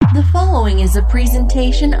following is a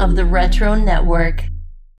presentation of the Retro Network.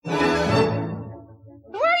 Where are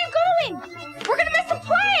you going? We're gonna miss the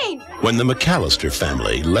plane! When the McAllister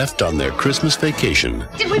family left on their Christmas vacation...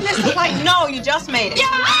 Did we miss the plane? No, you just made it.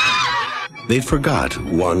 Yeah! They forgot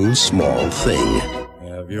one small thing.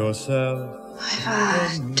 Have yourself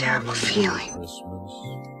I've a terrible feeling.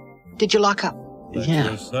 Did you lock up?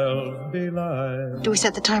 Yeah. Do we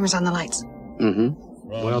set the timers on the lights? Mm-hmm.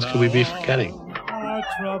 What else could we be forgetting?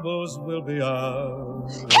 our troubles will be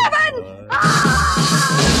ours. Kevin!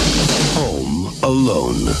 Home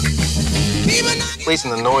Alone. Police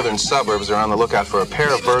in the northern suburbs are on the lookout for a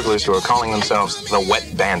pair of burglars who are calling themselves the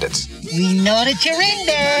Wet Bandits. We know that you're in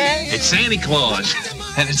there. It's Santa Claus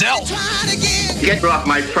and it's Elf. Get off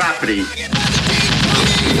my property.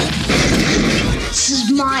 This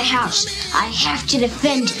is my house. I have to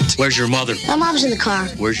defend it. Where's your mother? My mom's in the car.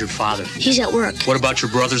 Where's your father? He's at work. What about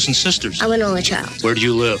your brothers and sisters? I'm an only child. Where do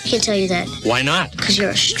you live? Can't tell you that. Why not? Because you're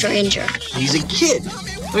a stranger. He's a kid.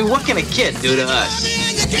 I mean, what can a kid do to us?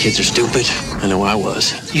 Kids are stupid. I know I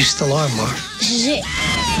was. You still are, Mark. This is it.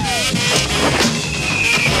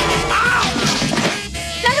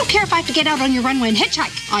 I don't care if I have to get out on your runway and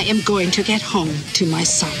hitchhike. I am going to get home to my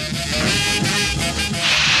son.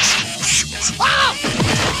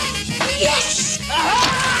 Yes!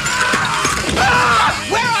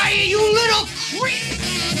 Where are you, you little creep?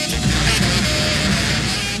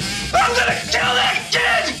 I'm gonna kill that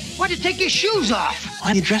kid! Why'd you take your shoes off?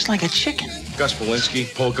 Why are you dressed like a chicken? Gus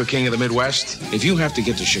Polinski, Polka King of the Midwest. If you have to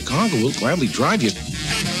get to Chicago, we'll gladly drive you.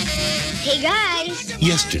 Hey, guys.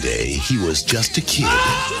 Yesterday, he was just a kid.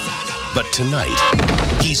 But tonight,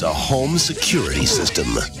 he's a home security system.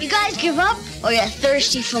 You guys give up or you're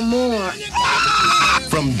thirsty for more?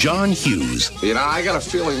 From John Hughes. You know, I got a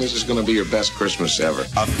feeling this is going to be your best Christmas ever.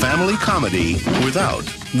 A family comedy without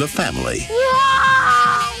the family.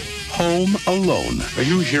 Home Alone. Are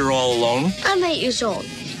you here all alone? I'm 8 years old.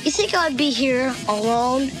 You think I'd be here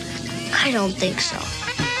alone? I don't think so.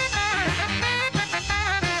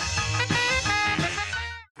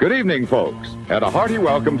 Good evening, folks, and a hearty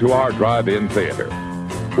welcome to our drive-in theater.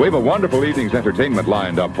 We have a wonderful evening's entertainment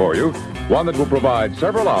lined up for you, one that will provide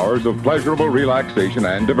several hours of pleasurable relaxation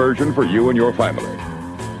and diversion for you and your family.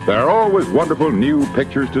 There are always wonderful new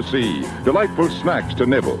pictures to see, delightful snacks to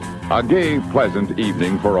nibble, a gay, pleasant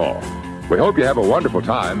evening for all. We hope you have a wonderful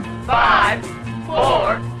time. 5,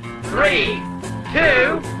 4, 3,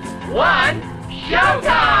 2, 1,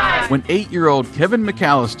 showtime! When 8-year-old Kevin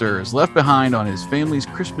McAllister is left behind on his family's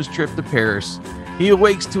Christmas trip to Paris, he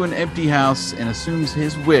awakes to an empty house and assumes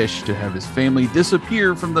his wish to have his family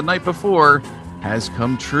disappear from the night before has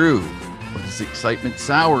come true. But his excitement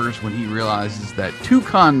sours when he realizes that 2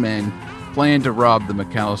 con men plan to rob the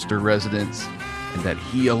McAllister residence and that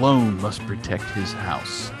he alone must protect his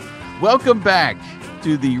house. Welcome back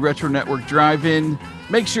to the Retro Network Drive-In.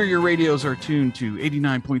 Make sure your radios are tuned to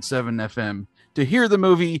 89.7 FM to hear the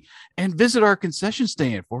movie and visit our concession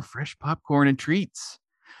stand for fresh popcorn and treats.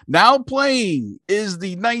 Now playing is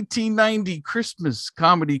the 1990 Christmas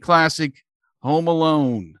comedy classic, Home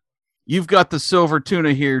Alone. You've got the silver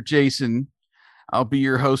tuna here, Jason. I'll be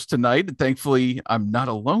your host tonight, and thankfully I'm not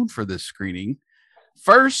alone for this screening.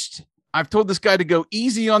 First, I've told this guy to go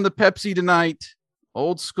easy on the Pepsi tonight.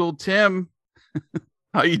 Old school Tim.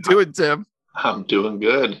 How you doing, Tim? I'm doing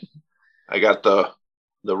good. I got the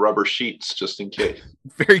rubber sheets just in case.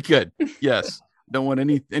 Very good. Yes. Don't want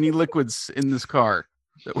any liquids in this car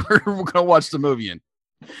that we're going to watch the movie in.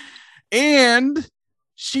 And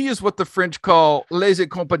she is what the French call les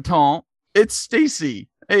incompetents. It's Stacy.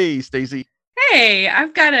 Hey, Stacy. Hey,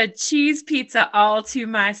 I've got a cheese pizza all to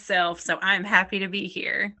myself, so I'm happy to be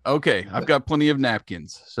here. Okay, I've got plenty of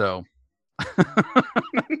napkins, so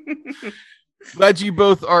glad you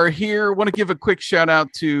both are here. Want to give a quick shout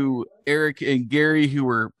out to Eric and Gary, who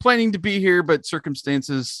were planning to be here, but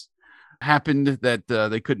circumstances happened that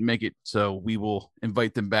they couldn't make it. So we will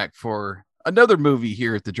invite them back for another movie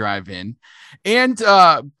here at the drive-in. And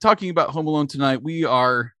talking about Home Alone tonight, we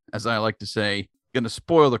are, as I like to say, going to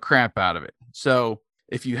spoil the crap out of it. So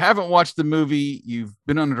if you haven't watched the movie, you've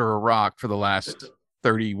been under a rock for the last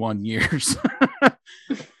 31 years.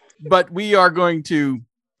 But we are going to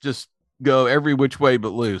just go every which way but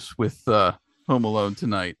loose with Home Alone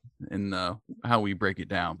tonight and how we break it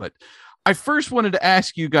down. But I first wanted to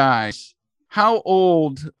ask you guys, how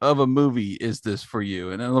old of a movie is this for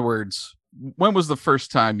you? In other words, when was the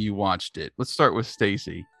first time you watched it? Let's start with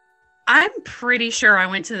Stacy. I'm pretty sure I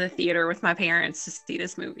went to the theater with my parents to see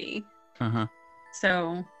this movie. Uh-huh.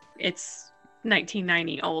 So it's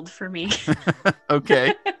 1990 old for me.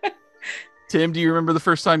 Okay. Tim, do you remember the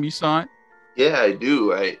first time you saw it? Yeah, I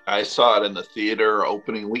do. I saw it in the theater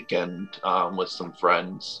opening weekend with some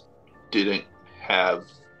friends. Didn't have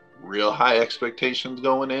real high expectations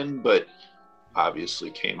going in, but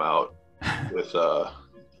obviously came out with a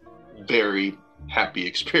very happy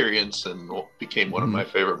experience and became one of my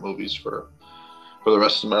favorite movies for the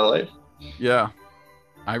rest of my life. Yeah.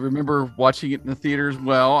 I remember watching it in the theater as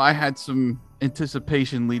well. I had some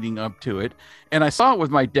anticipation leading up to it, and I saw it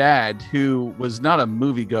with my dad, who was not a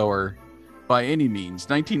moviegoer by any means.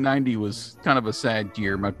 1990 was kind of a sad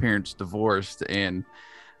year. My parents divorced, and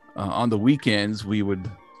on the weekends, me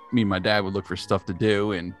and my dad would look for stuff to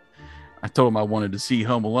do, and I told him I wanted to see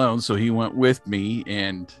Home Alone, so he went with me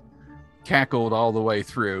and cackled all the way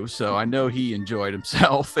through. So I know he enjoyed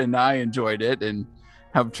himself, and I enjoyed it, and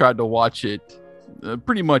have tried to watch it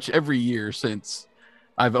pretty much every year since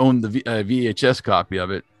I've owned the VHS copy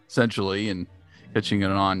of it, essentially, and catching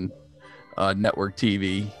it on network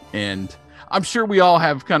TV. And I'm sure we all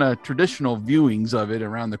have kind of traditional viewings of it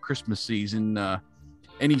around the Christmas season.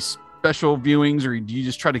 Any special viewings, or do you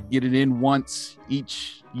just try to get it in once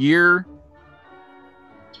each year?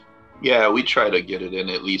 Yeah, we try to get it in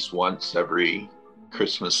at least once every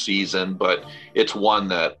Christmas season, but it's one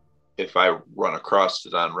that if I run across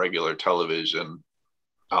it on regular television,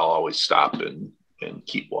 I'll always stop and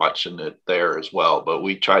keep watching it there as well. But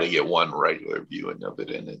we try to get one regular viewing of it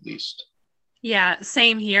in at least. Yeah,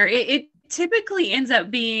 same here. It typically ends up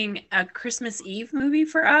being a Christmas Eve movie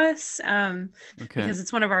for us, because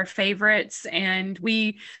it's one of our favorites. And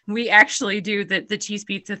we actually do the cheese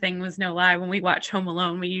pizza thing was no lie. When we watch Home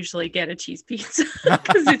Alone, we usually get a cheese pizza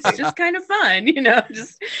because it's just kind of fun,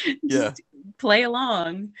 just play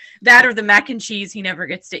along. That or the mac and cheese he never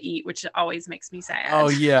gets to eat, which always makes me sad. Oh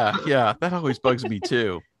yeah, that always bugs me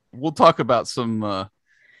too. We'll talk about some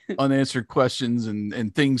unanswered questions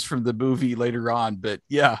and things from the movie later on, but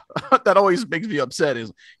yeah, that always makes me upset.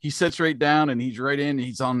 Is he sits right down and he's right in and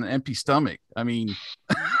he's on an empty stomach. I mean,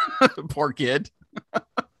 poor kid.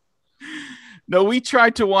 No, we try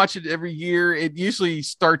to watch it every year. It usually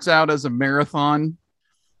starts out as a marathon,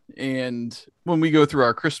 and when we go through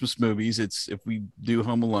our Christmas movies, it's if we do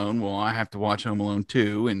Home Alone, well, I have to watch Home Alone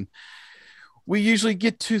 2, and we usually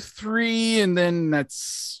get to 3, and then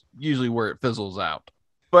that's usually where it fizzles out.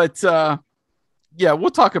 But yeah, we'll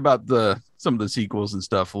talk about some of the sequels and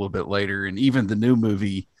stuff a little bit later, and even the new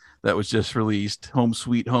movie that was just released, Home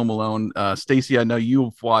Sweet Home Alone. Stacy, I know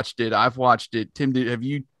you've watched it. I've watched it. Tim, have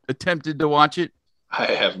you attempted to watch it? I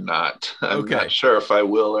have not. I'm not sure if I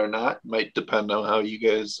will or not. Might depend on how you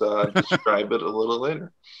guys describe it a little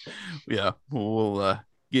later. Yeah, we'll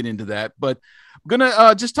get into that. But I'm going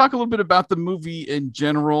to just talk a little bit about the movie in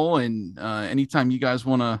general. And anytime you guys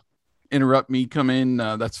want to interrupt me, come in,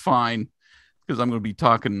 that's fine, because I'm going to be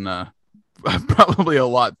talking probably a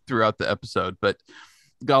lot throughout the episode. But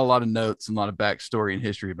got a lot of notes and a lot of backstory and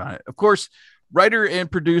history about it. Of course, writer and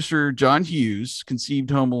producer John Hughes conceived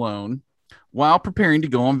Home Alone while preparing to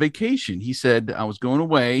go on vacation. He said, I was going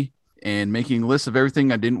away and making a list of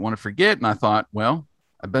everything I didn't want to forget. And I thought, well,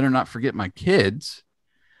 I better not forget my kids.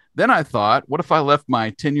 Then I thought, what if I left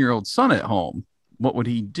my 10-year-old son at home? What would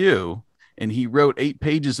he do? And he wrote 8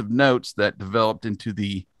 pages of notes that developed into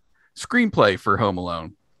the screenplay for Home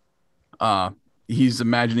Alone. He's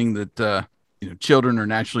imagining that children are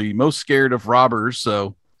naturally most scared of robbers,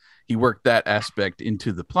 so he worked that aspect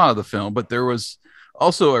into the plot of the film. But there was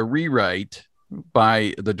also a rewrite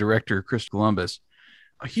by the director, Chris Columbus.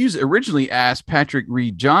 Hughes originally asked Patrick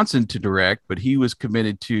Reed Johnson to direct, but he was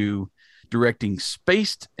committed to directing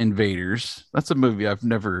Spaced Invaders. That's a movie I've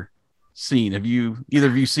never seen. Have either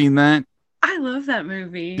of you seen that? I love that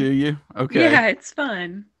movie. Do you? Okay. Yeah, it's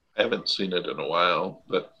fun. I haven't seen it in a while,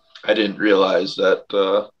 but I didn't realize that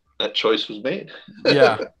that choice was made.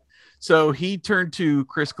 Yeah. So he turned to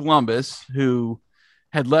Chris Columbus, who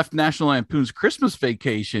had left National Lampoon's Christmas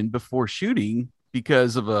Vacation before shooting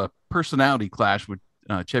because of a personality clash with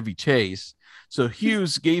Chevy Chase. So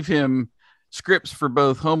Hughes gave him scripts for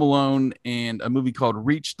both Home Alone and a movie called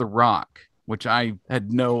Reach the Rock, which I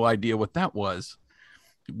had no idea what that was.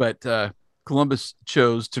 But Columbus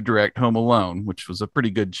chose to direct Home Alone, which was a pretty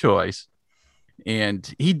good choice.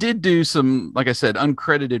 And he did do some, like I said,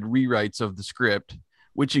 uncredited rewrites of the script,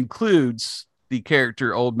 which includes the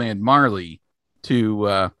character Old Man Marley,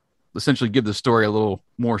 to essentially give the story a little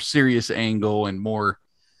more serious angle and more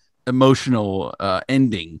emotional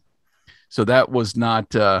ending. So that was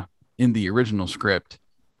not in the original script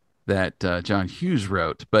that John Hughes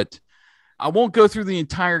wrote. But I won't go through the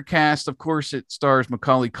entire cast. Of course, it stars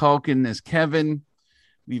Macaulay Culkin as Kevin.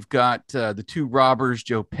 We've got the 2 robbers,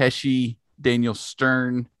 Joe Pesci, Daniel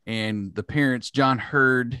Stern, and the parents, John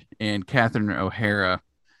Hurd and Catherine O'Hara,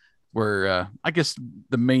 were, I guess,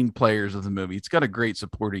 the main players of the movie. It's got a great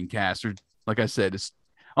supporting cast. Like I said, it's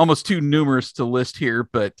almost too numerous to list here,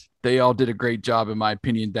 but they all did a great job, in my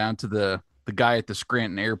opinion, down to the guy at the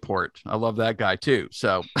Scranton airport. I love that guy too.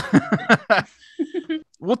 So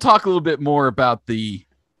we'll talk a little bit more about the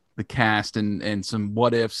cast and some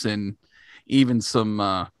what ifs and even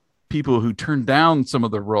some people who turned down some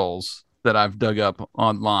of the roles that I've dug up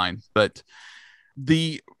online. But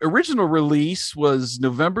the original release was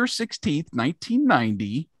November 16th,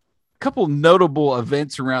 1990. A couple notable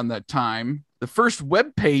events around that time. The first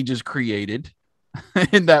web page is created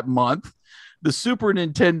in that month. The Super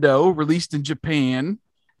Nintendo released in Japan,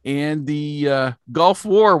 and the Gulf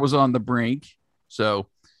War was on the brink. So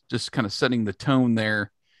just kind of setting the tone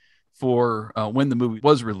there for when the movie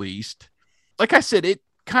was released. Like I said, it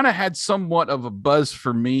kind of had somewhat of a buzz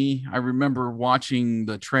for me. I remember watching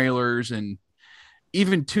the trailers and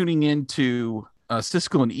even tuning into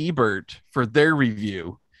Siskel and Ebert for their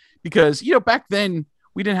review, because, back then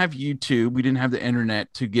we didn't have YouTube. We didn't have the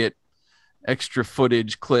internet to get extra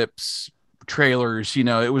footage, clips, trailers.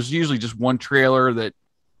 It was usually just one trailer that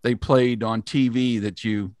they played on TV that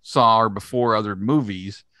you saw or before other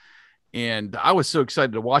movies. And I was so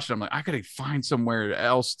excited to watch it. I'm like, I gotta find somewhere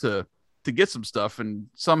else to get some stuff. And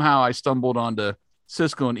somehow I stumbled onto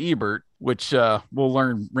Siskel and Ebert, which we'll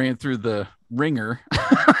learn ran through the ringer.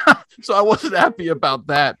 So I wasn't happy about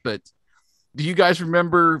that. But do you guys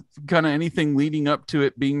remember kind of anything leading up to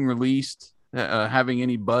it being released, having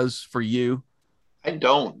any buzz for you? I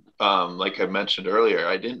don't. Like I mentioned earlier,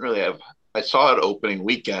 I didn't really have. I saw it opening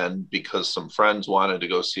weekend because some friends wanted to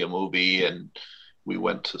go see a movie, and we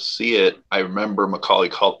went to see it. I remember Macaulay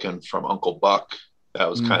Culkin from Uncle Buck. That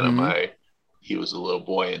was kind of he was a little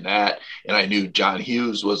boy in that. And I knew John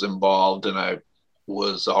Hughes was involved, and I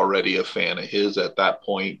was already a fan of his at that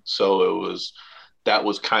point. So that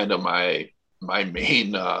was kind of my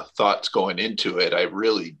main thoughts going into it.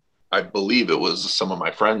 I believe it was some of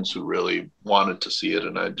my friends who really wanted to see it,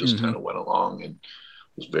 and I just kind of went along and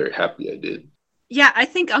was very happy I did. Yeah, I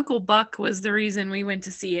think Uncle Buck was the reason we went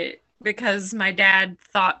to see it, because my dad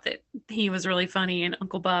thought that he was really funny in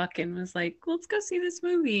Uncle Buck and was like, let's go see this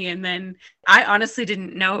movie. And then I honestly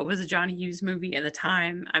didn't know it was a John Hughes movie at the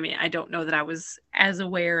time. I mean, I don't know that I was as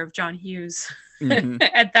aware of John Hughes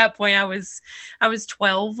at that point. I was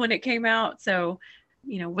 12 when it came out. So,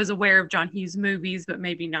 was aware of John Hughes movies, but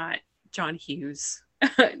maybe not John Hughes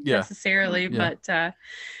necessarily. Yeah.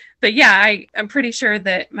 But yeah, I'm pretty sure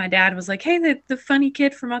that my dad was like, hey, the funny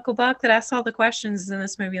kid from Uncle Buck that asked all the questions in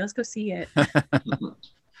this movie, let's go see it.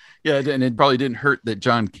 Yeah, and it probably didn't hurt that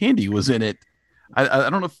John Candy was in it.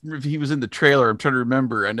 I don't know if he was in the trailer. I'm trying to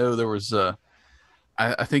remember. I know there was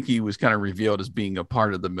I think he was kind of revealed as being a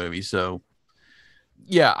part of the movie. So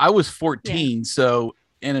yeah, I was 14, so,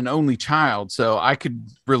 and an only child, so I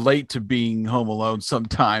could relate to being home alone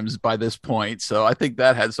sometimes by this point. So I think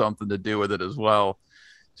that had something to do with it as well,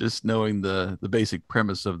 just knowing the basic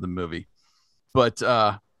premise of the movie. But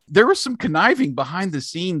there was some conniving behind the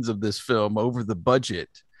scenes of this film over the budget.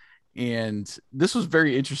 And this was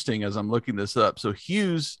very interesting as I'm looking this up. So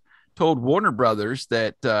Hughes told Warner Brothers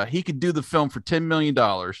that he could do the film for $10 million,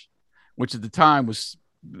 which at the time was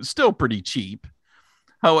still pretty cheap.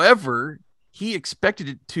 However, he expected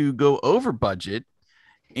it to go over budget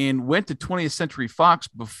and went to 20th Century Fox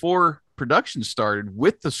before production started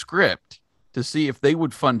with the script to see if they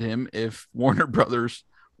would fund him if Warner Brothers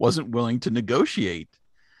wasn't willing to negotiate.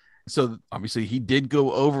 So obviously he did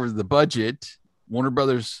go over the budget. Warner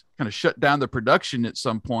Brothers kind of shut down the production at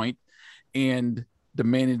some point and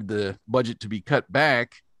demanded the budget to be cut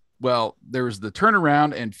back. Well, there was the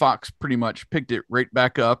turnaround, and Fox pretty much picked it right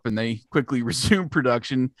back up, and they quickly resumed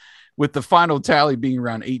production, with the final tally being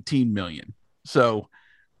around 18 million. So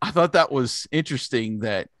I thought that was interesting,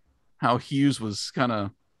 that how Hughes was kind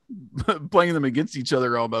of playing them against each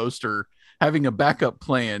other almost, or having a backup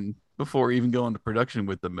plan before even going to production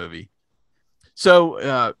with the movie.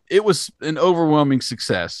 So it was an overwhelming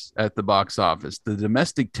success at the box office. The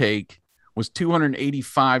domestic take was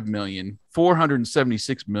 285 million,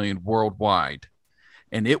 476 million worldwide.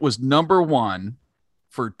 And it was number one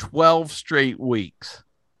for 12 straight weeks.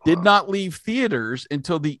 Did not leave theaters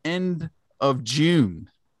until the end of June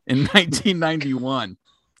in 1991.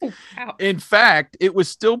 Wow. In fact, it was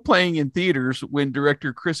still playing in theaters when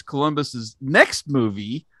director Chris Columbus's next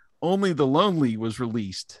movie, Only the Lonely, was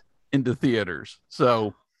released into theaters.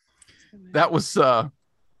 So that was a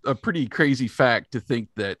pretty crazy fact, to think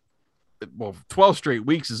that, well, 12 straight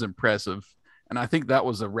weeks is impressive. And I think that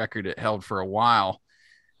was a record it held for a while.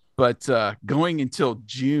 But going until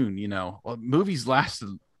June, movies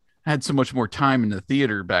had so much more time in the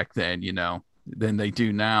theater back then, than they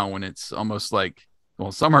do now, when it's almost like,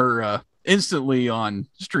 well, some are instantly on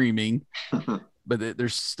streaming, but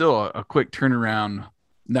there's still a quick turnaround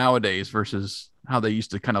nowadays versus how they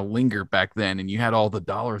used to kind of linger back then. And you had all the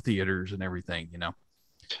dollar theaters and everything,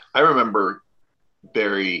 I remember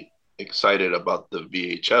very excited about the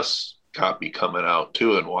VHS copy coming out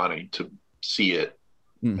too, and wanting to see it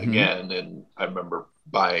again. And I remember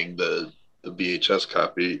buying the VHS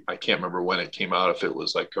copy. I can't remember when it came out, if it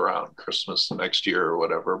was like around Christmas the next year or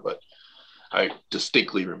whatever, but I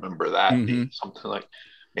distinctly remember that being something like,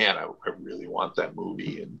 man, I really want that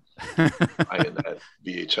movie, and buying that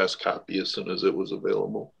VHS copy as soon as it was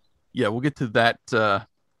available. Yeah, we'll get to that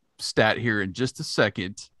stat here in just a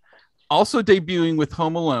second. Also debuting with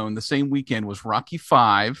Home Alone the same weekend was Rocky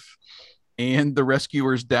V and The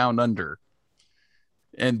Rescuers Down Under.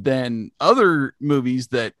 And then other movies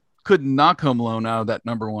that couldn't knock Home Alone out of that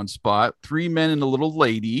number one spot: Three Men and a Little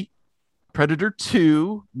Lady, Predator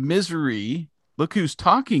 2, Misery, Look Who's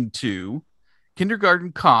Talking To,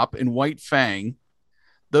 Kindergarten Cop, and White Fang.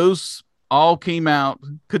 Those all came out,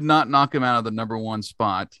 could not knock him out of the number one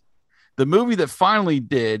spot. The movie that finally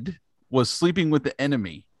did was Sleeping with the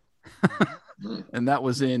Enemy. And that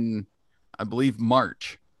was in, I believe,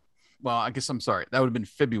 March. Well, I guess I'm sorry. That would have been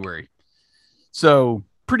February. So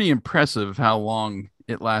pretty impressive how long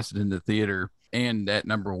it lasted in the theater and at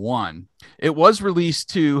number one. It was released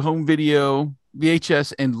to home video,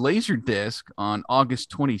 VHS, and Laserdisc on August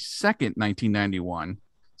 22nd, 1991.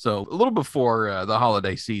 So a little before the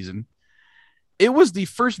holiday season. It was the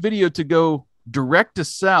first video to go direct to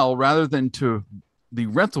sell rather than to the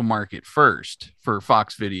rental market first for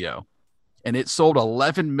Fox Video. And it sold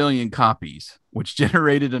 11 million copies, which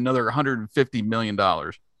generated another $150 million.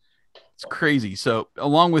 It's crazy. So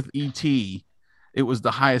along with E.T., it was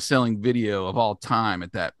the highest selling video of all time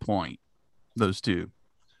at that point. Those two.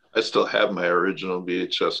 I still have my original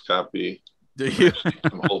VHS copy. Do you?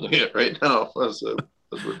 I'm holding it right now as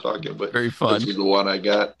we're talking. But very fun. This is the one I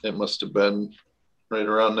got. It must have been right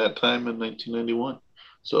around that time in 1991.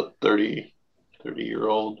 So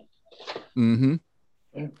 30-year-old. Mm-hmm.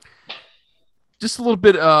 Yeah. Just a little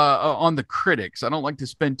bit on the critics. I don't like to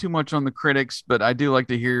spend too much on the critics, but I do like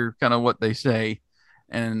to hear kind of what they say.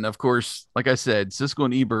 And of course, like I said, Siskel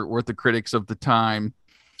and Ebert were the critics of the time.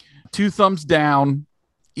 2 thumbs down.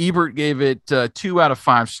 Ebert gave it 2 out of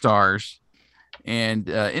 5 stars. And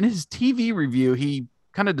in his TV review, he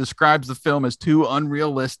kind of describes the film as too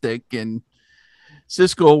unrealistic. And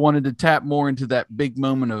Siskel wanted to tap more into that big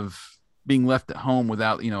moment of being left at home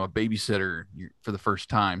without, a babysitter for the first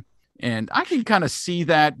time. And I can kind of see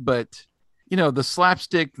that, but, the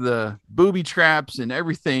slapstick, the booby traps and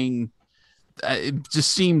everything, it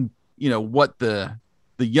just seemed, what the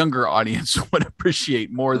younger audience would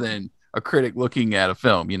appreciate more than a critic looking at a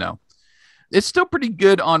film, It's still pretty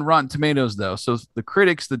good on Rotten Tomatoes, though. So the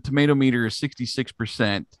critics, the tomato meter is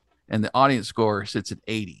 66%, and the audience score sits at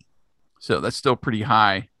 80. So that's still pretty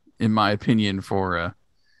high, in my opinion, for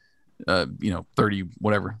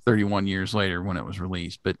 31 years later when it was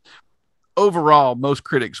released. But overall, most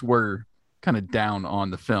critics were kind of down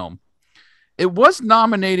on the film. It was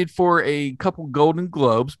nominated for a couple Golden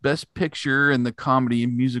Globes, Best Picture in the Comedy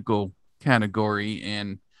and Musical category,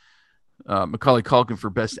 and Macaulay Culkin for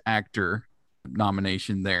Best Actor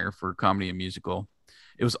nomination there for Comedy and Musical.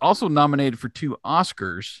 It was also nominated for 2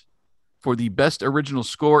 Oscars for the Best Original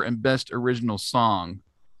Score and Best Original Song.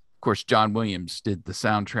 Of course, John Williams did the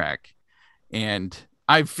soundtrack. And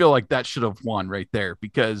I feel like that should have won right there,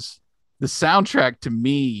 because the soundtrack to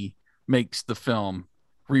me makes the film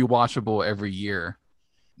rewatchable every year.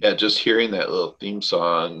 Yeah, just hearing that little theme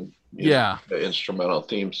song, the instrumental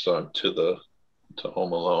theme song to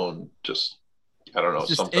Home Alone, just, I don't know,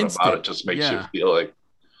 something instant about it just makes you feel like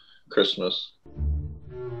Christmas.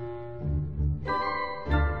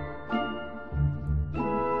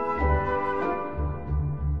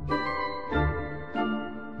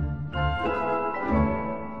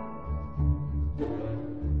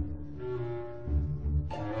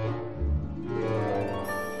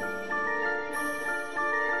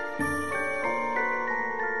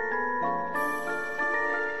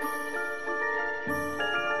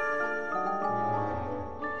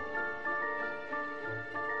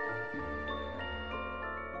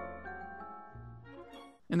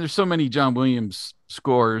 And there's so many John Williams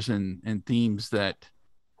scores and themes that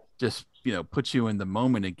just, put you in the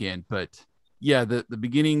moment again. But yeah, the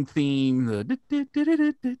beginning theme,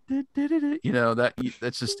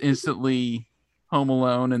 that's just instantly Home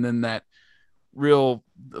Alone. And then that real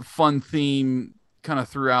fun theme kind of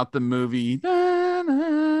throughout the movie. Na,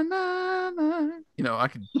 na, na, na. You know, I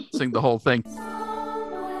could sing the whole thing.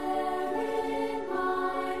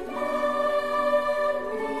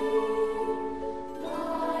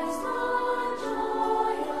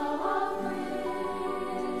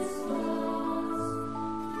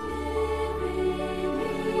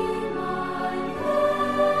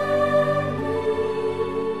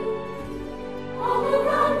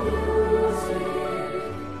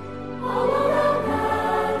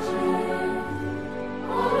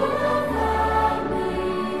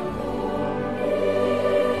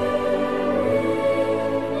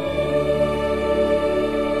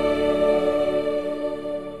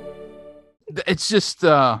 It's just,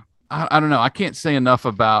 I don't know. I can't say enough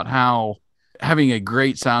about how having a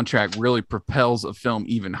great soundtrack really propels a film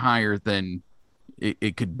even higher than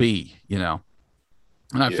it could be, you know?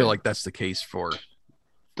 And I feel like that's the case for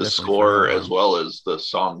the score, as well as the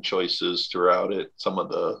song choices throughout it. Some of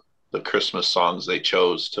the Christmas songs they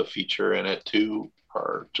chose to feature in it too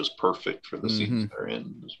are just perfect for the scenes they're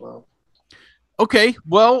in as well. Okay.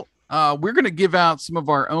 Well, we're going to give out some of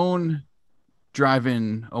our own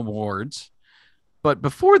drive-in awards. But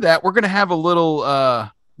before that, we're going to have a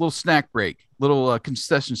little snack break, little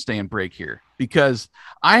concession stand break here, because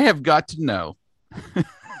I have got to know,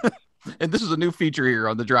 and this is a new feature here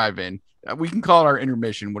on the drive-in. We can call it our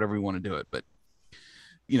intermission, whatever we want to do it. But,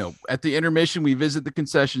 you know, at the intermission, we visit the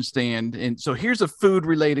concession stand. And so here's a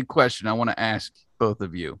food-related question I want to ask both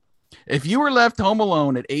of you. If you were left home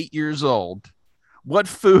alone at 8 years old, what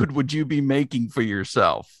food would you be making for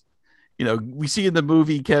yourself? You know, we see in the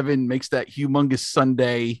movie, Kevin makes that humongous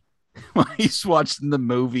sundae while he's watching the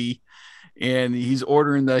movie, and he's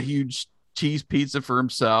ordering the huge cheese pizza for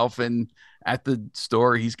himself. And at the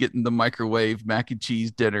store, he's getting the microwave mac and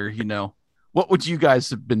cheese dinner. You know, what would you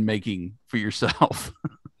guys have been making for yourself?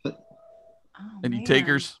 Any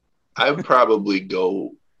takers? I would probably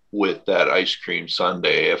go with that ice cream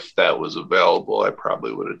sundae. If that was available, I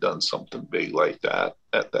probably would have done something big like that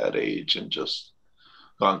at that age and just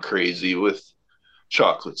gone crazy with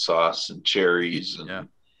chocolate sauce and cherries and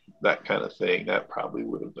that kind of thing. That probably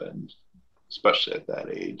would have been, especially at that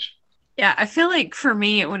age. Yeah, I feel like for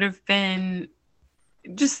me, it would have been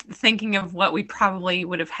just thinking of what we probably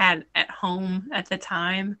would have had at home at the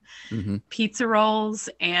time. Pizza rolls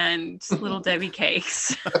and Little Debbie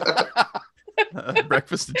cakes.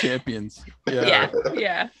 Breakfast of champions.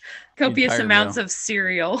 Yeah. Copious amounts of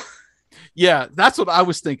cereal. Yeah, that's what I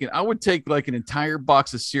was thinking. I would take like an entire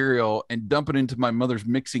box of cereal and dump it into my mother's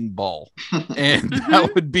mixing bowl. And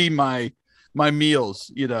that would be my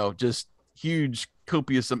meals, you know, just huge,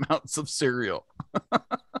 copious amounts of cereal.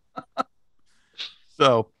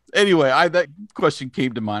 So anyway, that question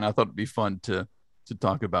came to mind. I thought it'd be fun to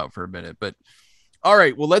talk about for a minute. But all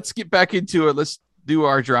right, well, let's get back into it. Let's do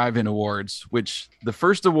our drive-in awards, which the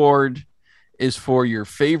first award is for your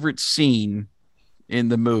favorite scene in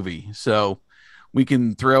the movie. So we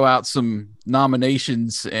can throw out some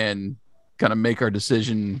nominations and kind of make our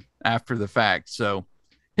decision after the fact. So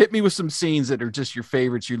hit me with some scenes that are just your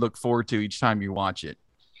favorites you look forward to each time you watch it.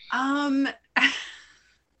 I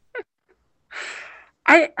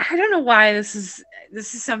don't know why this is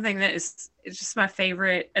something that it's just my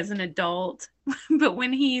favorite as an adult. But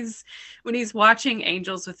when he's watching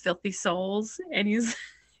Angels with Filthy Souls and he's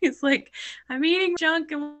like, I'm eating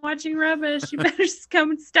junk and watching rubbish. You better just come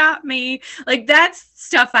and stop me. Like, that's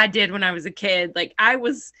stuff I did when I was a kid. Like, I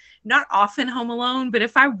was not often home alone, but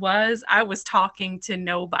if I was talking to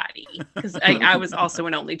nobody because I was also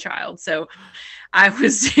an only child. So I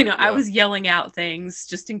was, I was yelling out things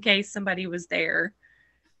just in case somebody was there.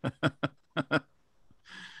 What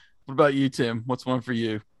about you, Tim? What's one for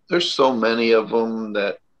you? There's so many of them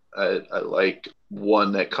that I like.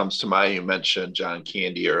 One that comes to mind, you mentioned John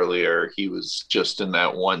Candy earlier. He was just in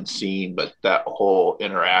that one scene, but that whole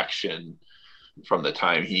interaction from the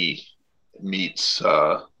time he meets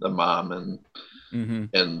the mom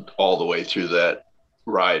and all the way through that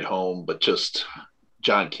ride home. But just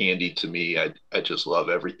John Candy, to me, I just love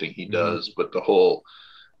everything he does. But the whole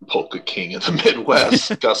Polka King of the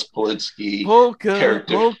Midwest, Gus Polinski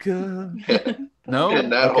character. Polka. No,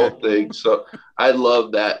 and that whole thing. So I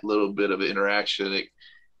love that little bit of interaction.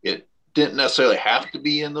 It didn't necessarily have to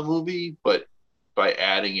be in the movie, but by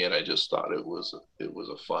adding it, I just thought it was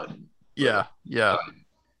a fun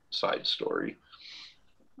side story.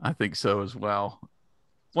 I think so as well.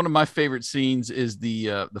 One of my favorite scenes is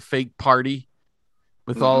the fake party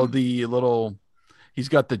with all of the little. He's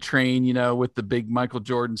got the train, with the big Michael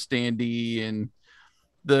Jordan standee and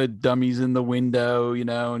the dummies in the window,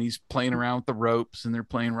 and he's playing around with the ropes and they're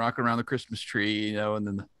playing Rock Around the Christmas Tree, and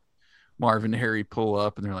then Marv and Harry pull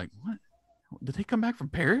up and they're like, what? Did they come back from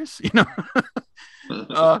Paris? You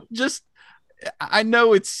know, just, I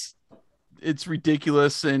know it's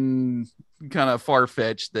ridiculous and kind of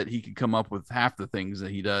far-fetched that he could come up with half the things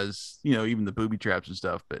that he does, you know, even the booby traps and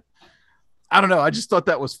stuff. But I don't know. I just thought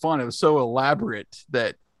that was fun. It was so elaborate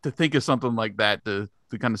that to think of something like that to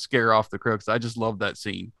kind of scare off the crooks. I just love that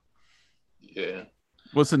scene. Yeah.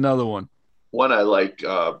 What's another one? One I like,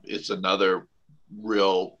 it's another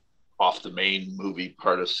real off the main movie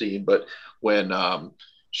part of scene, but when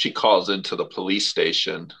she calls into the police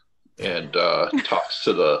station and talks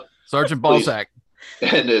to the Sergeant Balzac,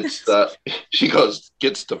 and it's she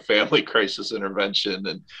gets to family crisis intervention,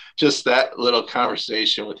 and just that little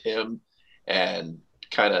conversation with him, and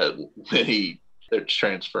kind of when they're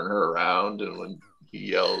transferring her around, and when he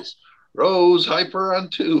yells, "Rose, hyper on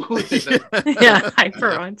 2." Yeah,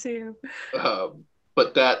 hyper on 2.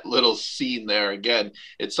 But that little scene there, again,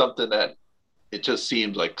 it's something that it just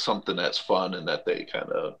seems like something that's fun and that they kind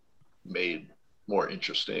of made more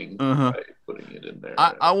interesting by putting it in there.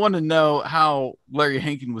 I want to know how Larry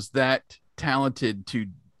Hankin was that talented to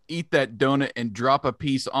eat that donut and drop a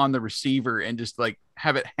piece on the receiver and just like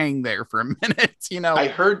have it hang there for a minute. You know, I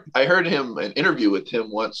heard him, an interview with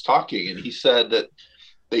him once talking, and he said that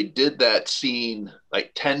they did that scene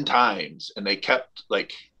like 10 times and they kept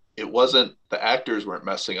like, it wasn't, the actors weren't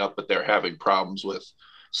messing up, but they're having problems with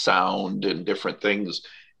sound and different things.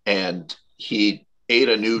 And he ate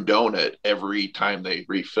a new donut every time they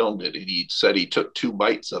refilmed it. And he said he took 2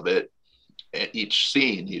 bites of it at each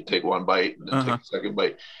scene. He'd take 1 bite and then take a second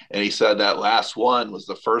bite. And he said that last one was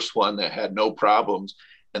the first one that had no problems.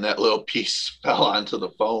 And that little piece fell onto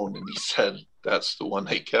the phone. And he said, that's the one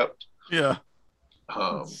they kept. Yeah.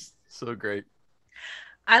 So great.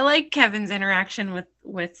 I like Kevin's interaction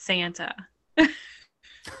with Santa.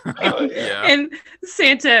 Yeah. And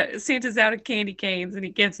Santa's out of candy canes and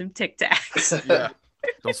he gives him Tic Tacs. Yeah.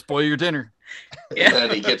 Don't spoil your dinner. Yeah. And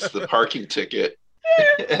then he gets the parking ticket.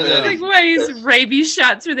 And then like, what, he's rabies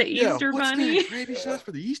shots for the Easter bunny. Rabies shots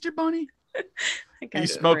for the Easter bunny? He's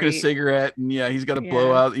He's smoking a cigarette and he's got to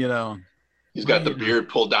blow out, you know. He's got the beard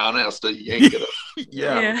pulled down and has to yank it up.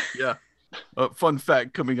 Yeah. Fun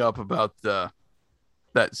fact coming up about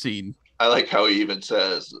that scene. I like how he even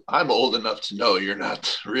says, I'm old enough to know you're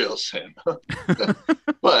not real Santa.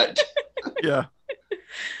 But yeah,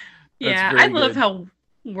 I love how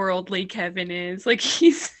worldly Kevin is. Like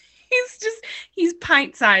he's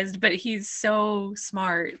pint-sized, but he's so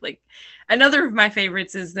smart. Like another of my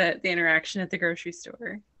favorites is the interaction at the grocery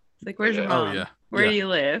store. It's like, where's your mom? Oh, yeah. Where do you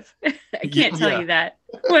live? I can't tell you that.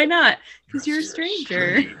 Why not? Because you're a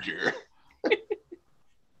stranger.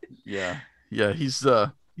 Yeah. He's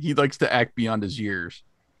he likes to act beyond his years,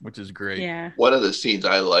 which is great. Yeah. One of the scenes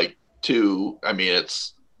I like too, I mean,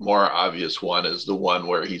 it's more obvious one, is the one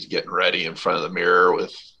where he's getting ready in front of the mirror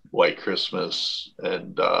with White Christmas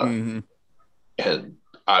and and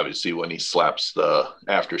obviously when he slaps the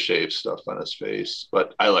aftershave stuff on his face.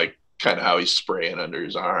 But I like kind of how he's spraying under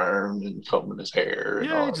his arm and combing his hair.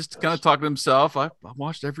 And all just kind of talking to himself. I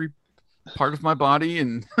washed every part of my body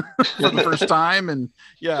and for the first time, and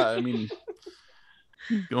I mean,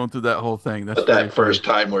 going through that whole thing. That's but that first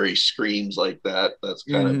time where he screams like that, that's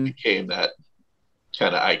kind of became that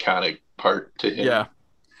kind of iconic part to him. Yeah,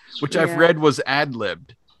 which I've read was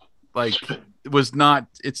ad-libbed. Like it's not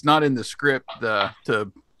in the script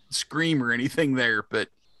to scream or anything there, but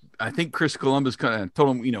I think Chris Columbus kind of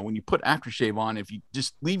told him, you know, when you put aftershave on, if you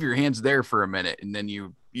just leave your hands there for a minute, and then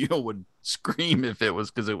you would scream if it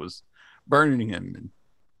was because it was burning him. And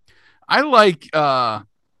I like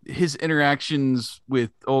his interactions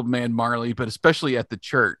with Old Man Marley, but especially at the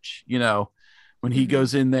church, you know, when he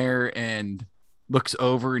goes in there and looks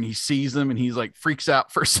over and he sees them and he's like freaks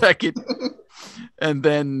out for a second and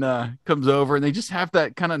then comes over and they just have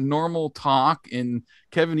that kind of normal talk, and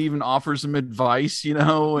Kevin even offers him advice, you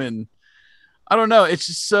know, and I don't know. It's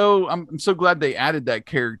just I'm so glad they added that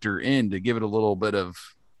character in to give it a little bit of,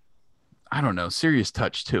 I don't know, serious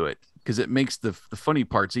touch to it, because it makes the funny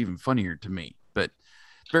parts even funnier to me, but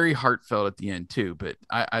very heartfelt at the end too. But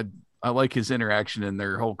I like his interaction and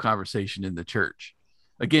their whole conversation in the church.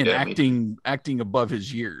 Again, acting above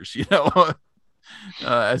his years, you know,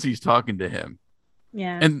 as he's talking to him.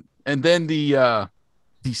 Yeah. And then the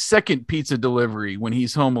second pizza delivery when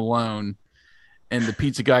he's home alone and the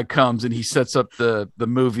pizza guy comes and he sets up the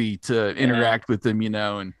movie to interact with him, you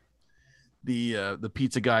know, and the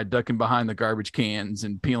pizza guy ducking behind the garbage cans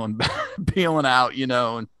and peeling out, you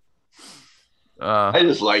know, and I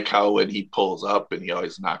just like how when he pulls up and he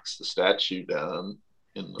always knocks the statue down.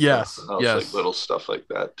 in the yes, house, yes. like little stuff like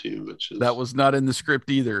that too, which is that was not in the script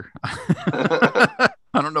either. I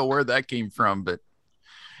don't know where that came from, but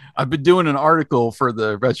I've been doing an article for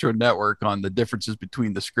the Retro Network on the differences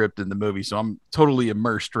between the script and the movie, so I'm totally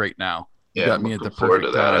immersed right now. You got me at the perfect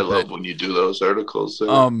to that. time. I love when you do those articles. They're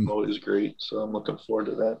always great, so I'm looking forward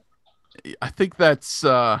to that. I think that's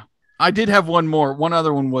I did have one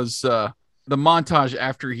other one was the montage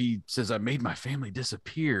after he says I made my family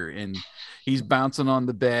disappear, and he's bouncing on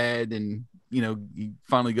the bed, and he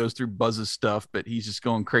finally goes through Buzz's stuff, but he's just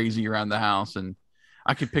going crazy around the house, and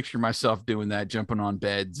I could picture myself doing that, jumping on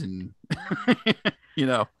beds and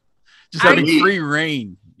just having free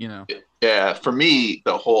reign, Yeah, for me,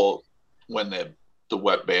 the whole when the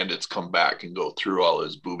wet bandits come back and go through all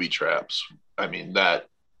his booby traps, I mean, that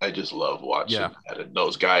I just love watching that. And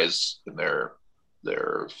those guys and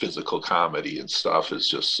their physical comedy and stuff is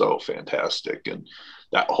just so fantastic. And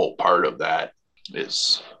that whole part of that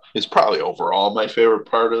is probably overall my favorite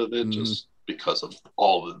part of it, just because of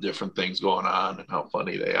all the different things going on and how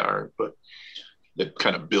funny they are. But it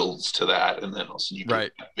kind of builds to that, and then also you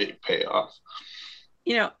get a big payoff.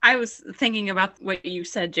 I was thinking about what you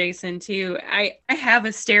said, Jason, too. I have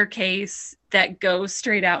a staircase that goes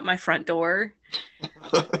straight out my front door.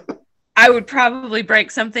 I would probably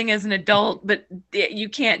break something as an adult, but you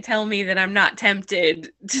can't tell me that I'm not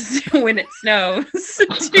tempted to, when it snows,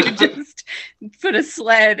 to just put a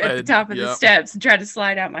sled at the top of the steps and try to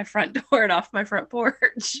slide out my front door and off my front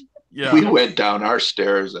porch. Yeah, we went down our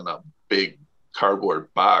stairs in a big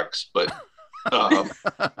cardboard box, but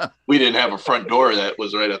we didn't have a front door that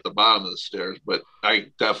was right at the bottom of the stairs. But I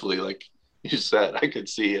definitely, like you said, I could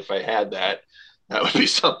see if I had that would be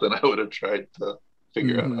something I would have tried to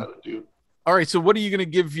figure out how to do. All right, so what are you going to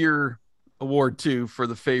give your award to for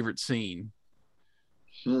the favorite scene?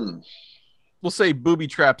 We'll say booby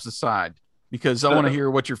traps aside, because I want to hear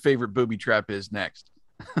what your favorite booby trap is next.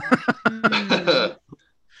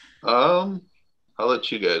 I'll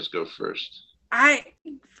let you guys go first.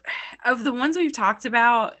 Of the ones we've talked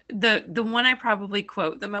about, the one I probably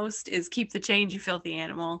quote the most is "Keep the change, you filthy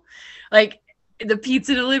animal." Like the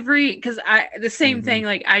pizza delivery, because the same thing.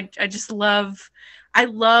 Like I just love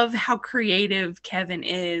how creative Kevin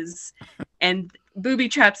is, and booby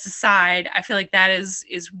traps aside, I feel like that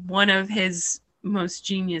is one of his most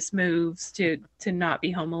genius moves to not be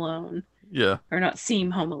home alone. Yeah, or not seem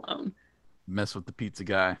home alone. Mess with the pizza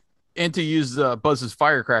guy, and to use Buzz's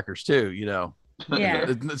firecrackers too. Yeah,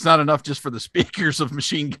 it's not enough just for the speakers of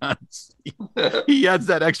machine guns. He adds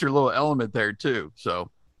that extra little element there too. So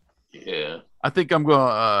yeah, I think I'm going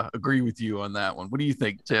to agree with you on that one. What do you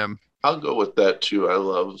think, Tim? I'll go with that too. I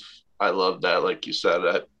love that. Like you said,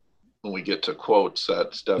 that when we get to quotes,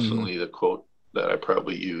 that's definitely the quote that I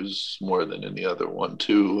probably use more than any other one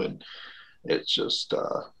too. And it's just,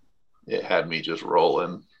 it had me just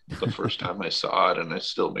rolling the first time I saw it, and it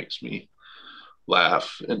still makes me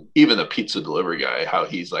laugh. And even the pizza delivery guy, how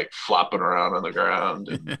he's like flopping around on the ground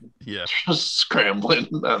and just scrambling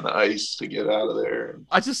on the ice to get out of there.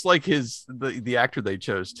 I just like the actor they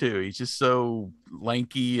chose too. He's just so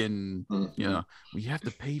lanky, and we have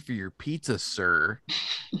to pay for your pizza, sir.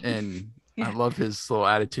 And I love his little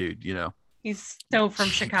attitude. He's so from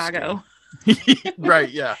Chicago. Right?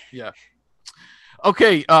 Yeah.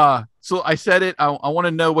 Okay. So I said it. I want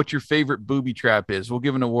to know what your favorite booby trap is. We'll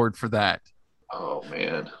give an award for that. Oh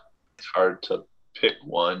man, it's hard to pick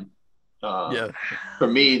one. For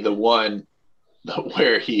me, the one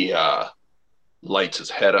where he lights his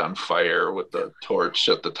head on fire with the torch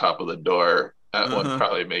at the top of the door, that one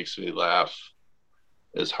probably makes me laugh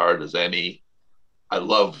as hard as any. I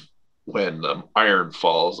love when the iron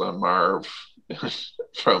falls on Marv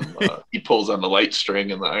from he pulls on the light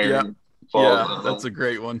string and the iron falls on him. That's a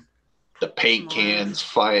great one. The paint cans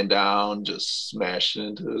flying down, just smashing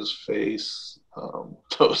into his face.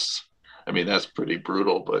 That's pretty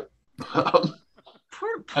brutal, but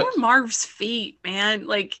poor Marv's feet, man.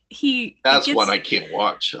 Like that's one I can't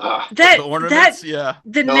watch. The ornaments, the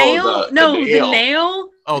nail. The nail.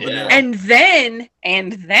 Oh, the nail.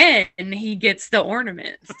 And then he gets the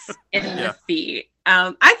ornaments in the feet.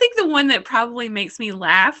 I think the one that probably makes me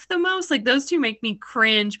laugh the most, like those two make me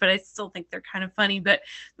cringe, but I still think they're kind of funny. But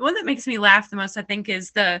the one that makes me laugh the most, I think,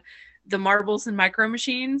 is the marbles and micro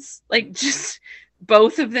machines, like just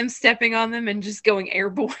both of them stepping on them and just going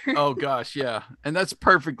airborne. Oh gosh, yeah. And that's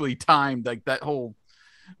perfectly timed, like that whole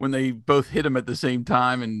when they both hit him at the same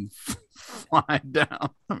time and fly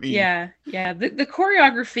down. I mean, yeah. The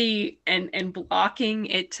choreography and blocking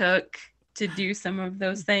it took to do some of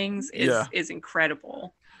those things is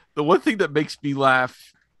incredible. The one thing that makes me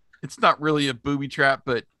laugh, it's not really a booby trap,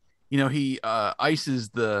 but he ices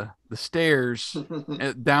the stairs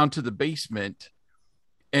down to the basement,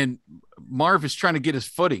 and Marv is trying to get his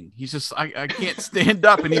footing. He's just, I can't stand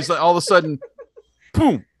up, and he's like, all of a sudden,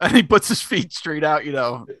 boom, and he puts his feet straight out.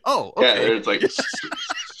 Oh, okay. Yeah, it's like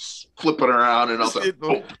flipping around, and also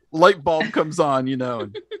light bulb comes on.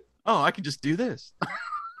 And, oh, I can just do this.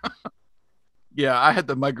 Yeah, I had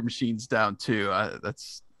the Micro Machines down too.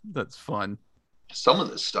 That's fun. Some of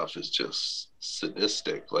this stuff is just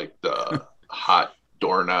sadistic, like the hot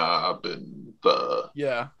doorknob and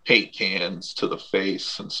the paint cans to the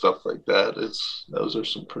face and stuff like that. Those are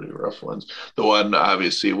some pretty rough ones. The one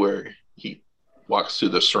obviously where he walks through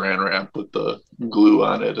the saran wrap with the glue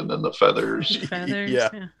on it and then the feathers. Yeah.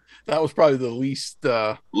 That was probably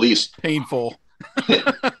the least painful.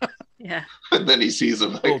 Yeah. And then he sees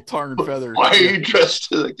him like, little tar and feathers. Why are you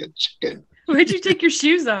dressed like a chicken? Why'd you take your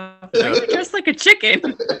shoes off? Why are you dressed like a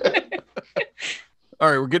chicken? All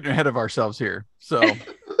right, we're getting ahead of ourselves here. So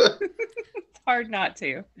it's hard not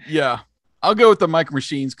to. Yeah. I'll go with the Micro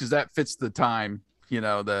Machines because that fits the time,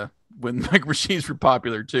 when Micro Machines were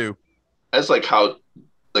popular too. That's like how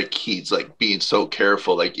he's like being so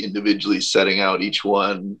careful, like individually setting out each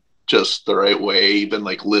one just the right way, even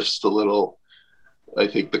like lifts the little, I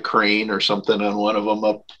think the crane or something on one of them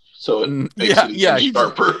up so it makes it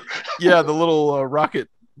sharper. Yeah, the little rocket.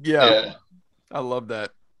 Yeah. I love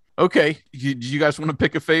that. Okay, do you guys want to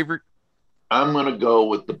pick a favorite? I'm gonna go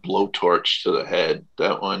with the blowtorch to the head.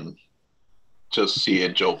 That one, just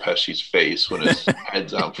seeing Joe Pesci's face when his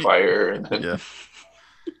head's on fire, and then,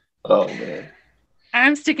 oh man,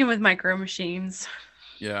 I'm sticking with Micro Machines.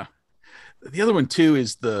 Yeah, the other one too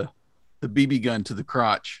is the BB gun to the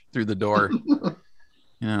crotch through the door.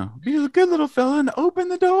 Be a good little fella and open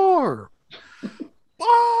the door.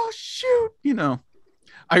 Oh shoot!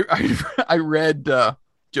 I read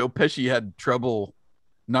Joe Pesci had trouble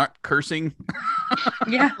not cursing.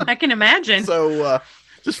 Yeah, I can imagine. So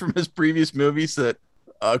just from his previous movies that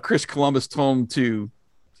Chris Columbus told him to,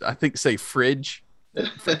 I think, say fridge,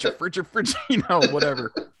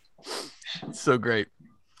 whatever. It's so great.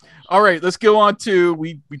 All right, let's go on to,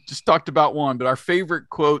 we just talked about one, but our favorite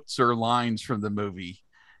quotes or lines from the movie.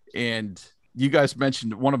 And you guys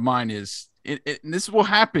mentioned one of mine is, and this will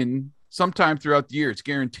happen sometime throughout the year. It's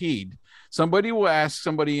guaranteed. Somebody will ask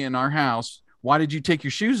somebody in our house, why did you take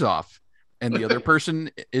your shoes off? And the other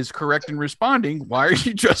person is correct in responding, why are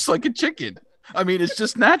you dressed like a chicken? I mean, it's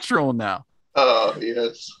just natural now. Oh,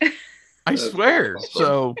 yes. I swear. Awesome.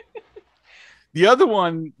 So the other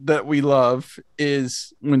one that we love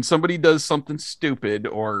is when somebody does something stupid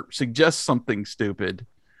or suggests something stupid,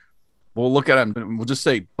 we'll look at them and we'll just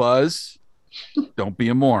say, Buzz, don't be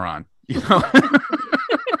a moron.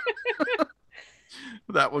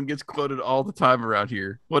 That one gets quoted all the time around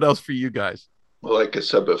here. What else for you guys? Well, like I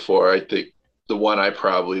said before, I think the one I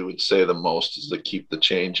probably would say the most is the keep the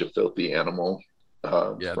change, a filthy animal.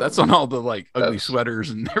 That's on all the ugly sweaters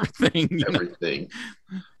and everything. Everything.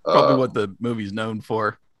 Probably what the movie's known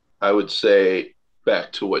for. I would say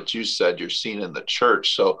back to what you said, you're seen in the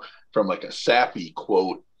church. So from like a sappy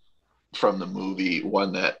quote from the movie,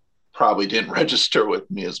 one that probably didn't register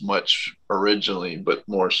with me as much originally, but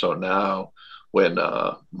more so now, when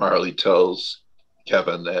Marley tells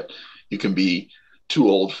Kevin that you can be too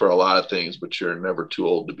old for a lot of things, but you're never too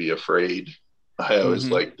old to be afraid. I always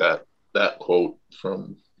like that quote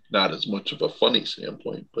from not as much of a funny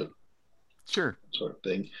standpoint, but sure sort of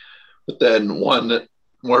thing. But then one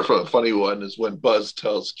more of a funny one is when Buzz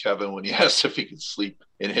tells Kevin when he asks if he can sleep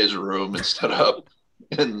in his room instead of up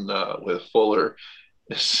in with Fuller.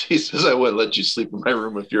 He says, I wouldn't let you sleep in my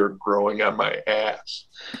room if you're growing on my ass.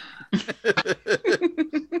 I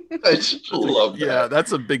just love that. Yeah,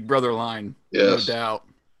 that's a Big Brother line. Yes. No doubt.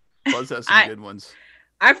 Buzz has some good ones.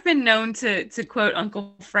 I've been known to quote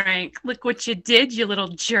Uncle Frank, look what you did, you little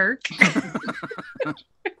jerk.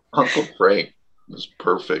 Uncle Frank was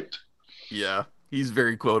perfect. Yeah, he's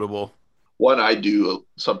very quotable. One I do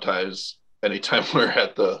sometimes, anytime we're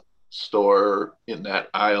at the store in that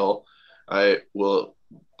aisle, I will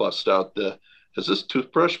bust out has this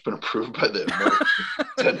toothbrush been approved by the American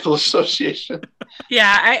Dental Association?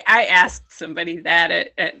 Yeah, I asked somebody that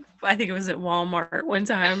at I think it was at Walmart one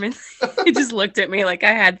time, and he just looked at me like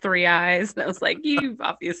I had 3 eyes, and I was like, you've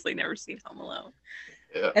obviously never seen Home Alone.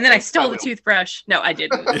 Yeah, and then I stole the toothbrush. No, I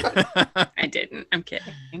didn't. I didn't. I'm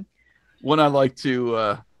kidding. One I like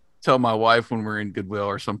to tell my wife when we're in Goodwill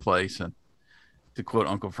or someplace, and to quote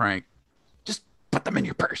Uncle Frank, just put them in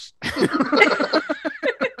your purse.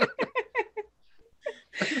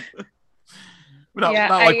 Not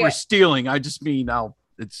like we're stealing. I just mean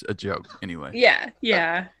it's a joke anyway.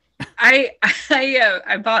 Yeah.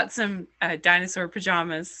 I bought some dinosaur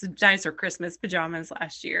Christmas pajamas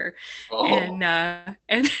last year, and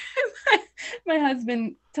my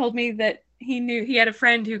husband told me that he had a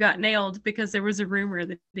friend who got nailed because there was a rumor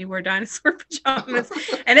that he wore dinosaur pajamas.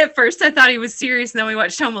 And at first I thought he was serious, and then we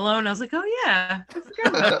watched Home Alone. I was like, oh yeah, I forgot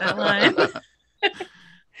about that line.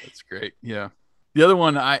 That's great. Yeah, the other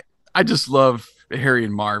one I just love Harry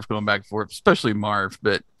and Marv going back and forth, especially Marv,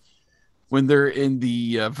 but when they're in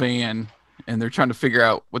the van and they're trying to figure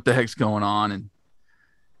out what the heck's going on, and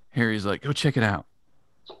Harry's like, go check it out.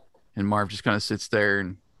 And Marv just kind of sits there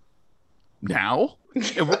and now?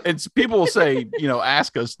 It's people will say,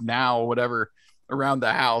 ask us now or whatever around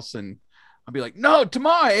the house. And I'll be like, no,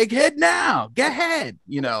 tomorrow, egghead, now. Get ahead.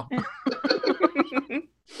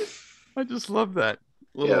 I just love that.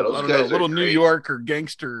 Little New York or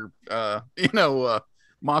gangster,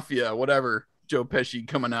 mafia, whatever. Joe Pesci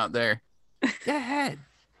coming out there. Get ahead.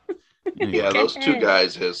 Yeah, those two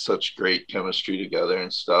guys have such great chemistry together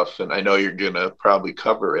and stuff. And I know you're going to probably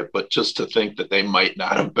cover it, but just to think that they might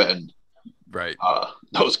not have been right.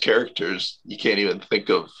 Those characters, you can't even think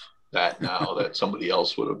of that now, that somebody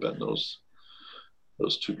else would have been those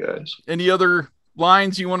two guys. Any other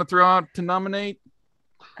lines you want to throw out to nominate?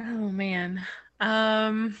 Oh, man.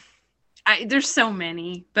 There's so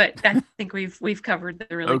many, but I think we've covered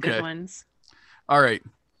the really good ones. All right.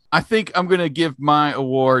 I think I'm going to give my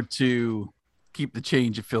award to Keep the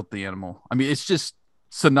Change, A Filthy Animal. I mean, it's just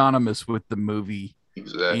synonymous with the movie.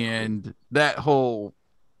 Exactly. And that whole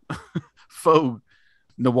faux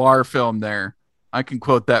noir film there, I can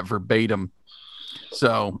quote that verbatim.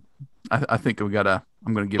 So I think I'm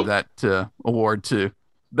going to give that award to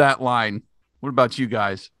that line. What about you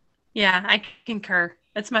guys? Yeah, I concur.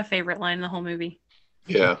 That's my favorite line in the whole movie.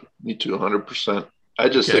 Yeah, me too, 100%. I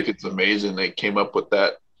just think it's amazing they came up with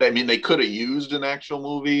that. I mean, they could have used an actual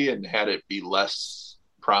movie and had it be less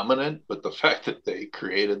prominent, but the fact that they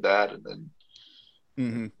created that and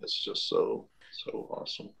then it's just so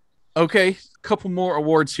awesome. Okay, a couple more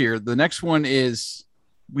awards here. The next one is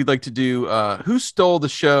we'd like to do who stole the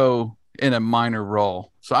show in a minor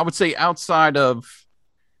role. So I would say outside of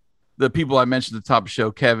the people I mentioned at the top of the show,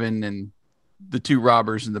 Kevin and the two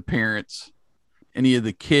robbers and the parents, any of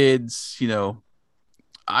the kids,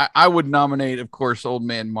 I would nominate, of course, Old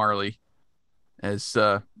Man Marley as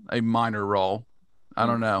a minor role. I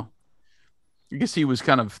don't know. I guess he was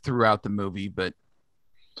kind of throughout the movie, but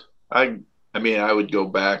I mean, I would go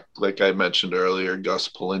back, like I mentioned earlier, Gus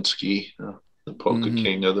Polinski, the Polka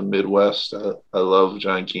King of the Midwest. I love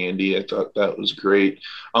John Candy. I thought that was great.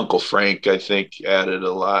 Uncle Frank, I think, added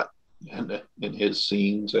a lot in his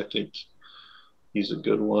scenes. I think he's a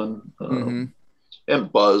good one.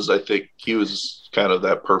 And Buzz, I think he was kind of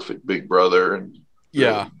that perfect big brother. And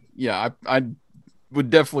I would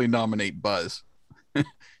definitely nominate Buzz.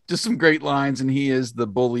 Just some great lines, and he is the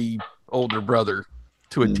bully older brother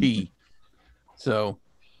to a T. So,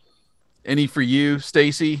 any for you,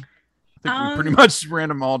 Stacy? I think we pretty much ran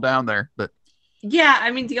them all down there. But yeah,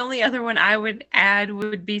 I mean, the only other one I would add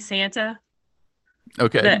would be Santa.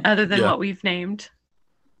 Okay. Other than what we've named.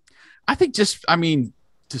 I think to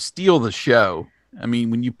steal the show. I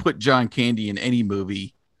mean, when you put John Candy in any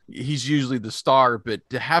movie, he's usually the star, but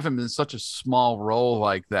to have him in such a small role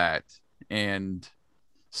like that and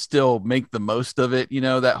still make the most of it,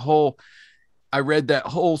 I read that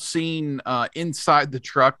whole scene inside the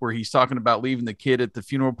truck where he's talking about leaving the kid at the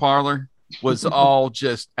funeral parlor was all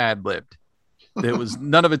just ad-libbed. There was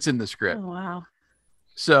none of it's in the script. Oh, wow.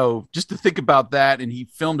 So just to think about that, and he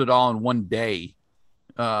filmed it all in one day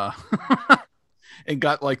and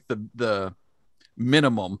got like the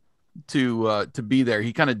minimum to be there.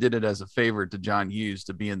 He kind of did it as a favor to John Hughes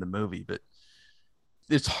to be in the movie, but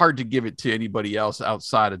it's hard to give it to anybody else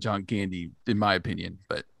outside of John Candy, in my opinion.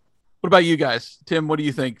 But what about you guys? Tim, what do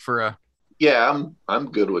you think for Yeah,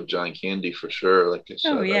 I'm good with John Candy for sure. Like I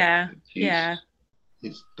said, oh yeah,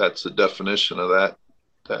 that's the definition of that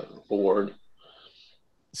award.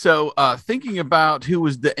 So thinking about who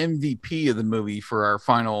was the MVP of the movie for our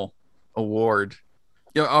final award,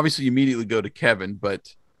 obviously you immediately go to Kevin,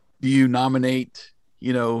 but do you nominate,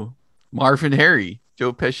 Marv and Harry,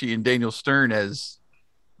 Joe Pesci and Daniel Stern as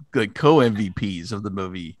the co-MVPs of the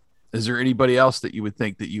movie? Is there anybody else that you would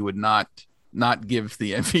think that you would not give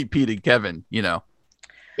the MVP to Kevin? Yeah,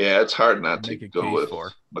 it's hard not to go with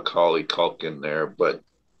Macaulay Culkin there, but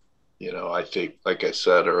I think, like I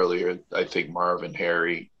said earlier, I think Marv and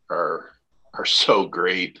Harry are so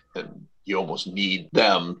great, and you almost need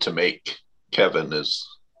them to make Kevin as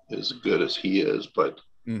good as he is. But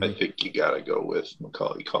I think you got to go with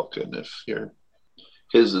Macaulay Culkin if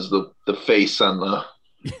his is the face on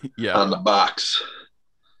on the box.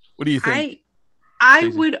 What do you think? I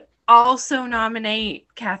would also nominate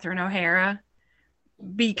Catherine O'Hara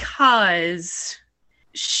because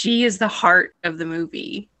she is the heart of the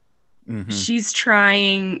movie. Mm-hmm. She's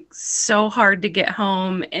trying so hard to get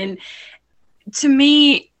home, and to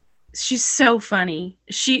me, she's so funny.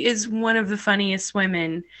 She is one of the funniest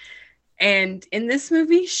women. And in this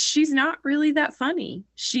movie, she's not really that funny.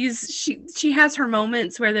 She has her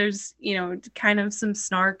moments where there's, kind of some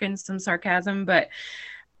snark and some sarcasm, but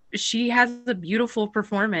she has a beautiful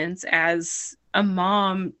performance as a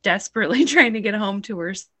mom desperately trying to get home to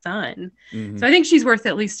her son. Mm-hmm. So I think she's worth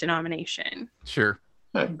at least a nomination. Sure.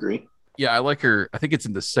 I agree. Yeah, I like her. I think it's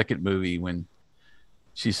in the second movie when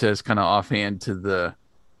she says kind of offhand to the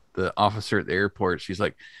officer at the airport, she's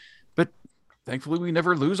like, but thankfully we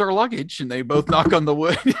never lose our luggage. And they both knock on the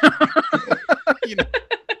wood.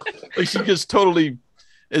 Like she just totally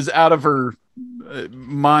is out of her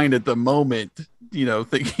mind at the moment,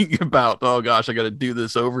 thinking about, oh gosh, I got to do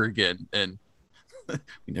this over again. And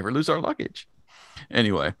we never lose our luggage.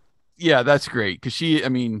 Anyway, yeah, that's great. Because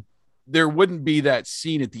there wouldn't be that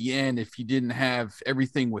scene at the end if you didn't have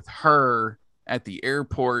everything with her at the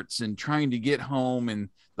airports and trying to get home and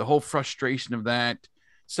the whole frustration of that,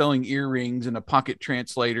 selling earrings and a pocket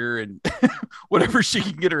translator and whatever she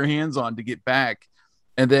can get her hands on to get back.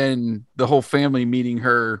 And then the whole family meeting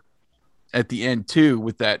her at the end too,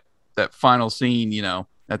 with that final scene,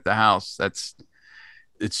 at the house.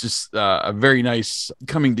 It's just a very nice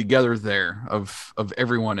coming together there of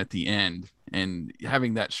everyone at the end, and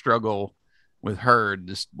having that struggle with her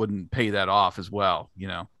just wouldn't pay that off as well,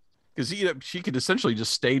 because she could essentially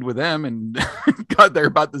just stayed with them and got there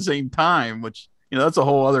about the same time, which, that's a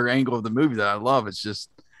whole other angle of the movie that I love. It's just,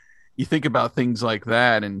 you think about things like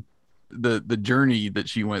that and the journey that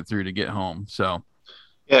she went through to get home. So,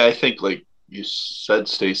 yeah, I think like you said,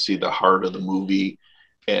 Stacey, the heart of the movie,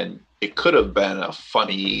 and it could have been a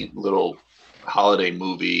funny little holiday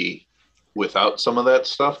movie without some of that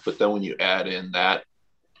stuff. But then when you add in that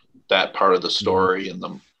part of the story and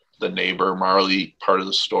the neighbor Marley part of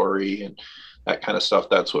the story and that kind of stuff,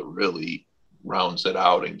 that's what really rounds it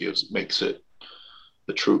out and makes it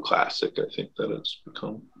the true classic, I think, that it's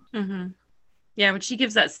become. Mm-hmm. Yeah, when she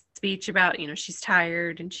gives that speech about, she's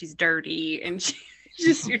tired and she's dirty and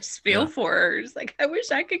you just feel for her. It's like, I wish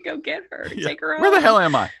I could go get her and take her home. Where the hell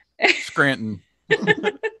am I? Scranton.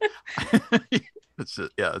 That's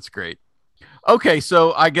it. Yeah, that's great. Okay,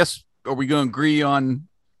 so I guess, are we going to agree on,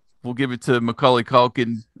 we'll give it to Macaulay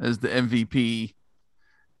Culkin as the MVP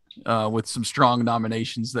with some strong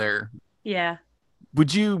nominations there. Yeah.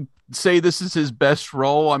 Would you say this is his best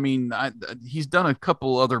role? I mean, he's done a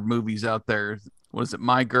couple other movies out there. Was it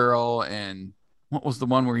My Girl, and what was the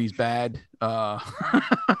one where he's bad?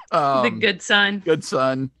 The Good Son. Good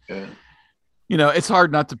Son. Yeah. It's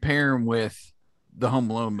hard not to pair him with the Home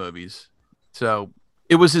Alone movies. So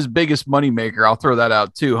it was his biggest moneymaker. I'll throw that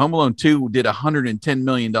out too. Home Alone 2 did $110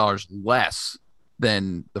 million less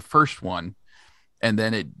than the first one. And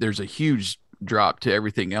then there's a huge drop to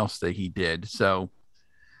everything else that he did. So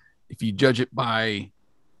if you judge it by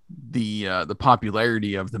the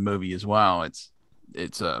popularity of the movie as well, it's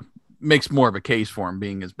makes more of a case for him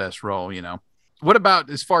being his best role. What about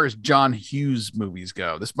as far as John Hughes movies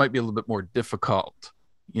go? This might be a little bit more difficult.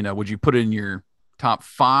 Would you put it in your top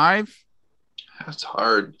 5? That's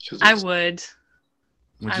hard. I would.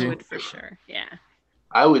 I would for sure. Yeah.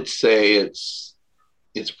 I would say it's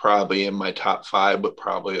probably in my top 5, but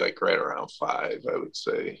probably like right around 5, I would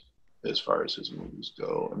say, as far as his movies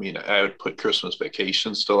go. I mean, I would put Christmas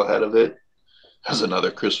Vacation still ahead of it as another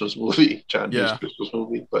Christmas movie, John Hughes Christmas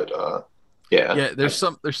movie. But yeah, there's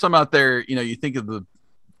some out there. You think of the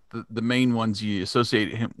main ones you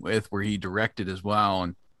associate him with, where he directed as well,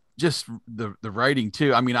 and just the writing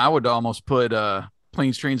too. I mean, I would almost put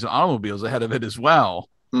Planes, Trains, and Automobiles ahead of it as well.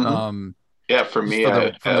 Mm-hmm. Yeah, for me,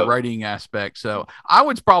 from the writing aspect. So I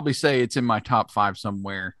would probably say it's in my top 5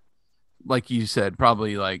 somewhere. Like you said,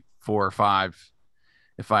 probably like 4 or 5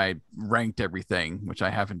 if I ranked everything, which I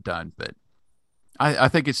haven't done, but I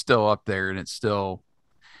think it's still up there, and it's still,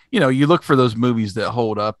 you look for those movies that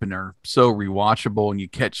hold up and are so rewatchable, and you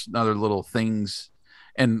catch other little things,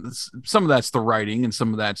 and some of that's the writing and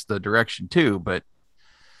some of that's the direction too, but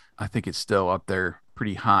I think it's still up there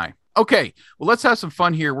pretty high. Okay, well, let's have some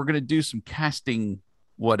fun here. We're going to do some casting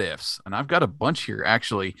what ifs, and I've got a bunch here,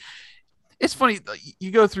 actually. It's funny,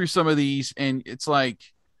 you go through some of these, and it's like,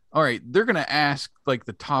 all right, they're going to ask like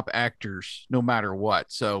the top actors no matter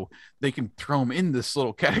what, so they can throw them in this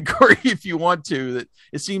little category if you want to. That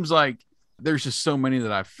it seems like there's just so many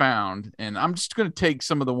that I've found, and I'm just going to take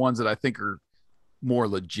some of the ones that I think are more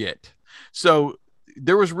legit. So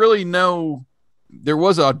there was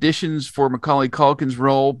auditions for Macaulay Culkin's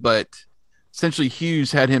role, but essentially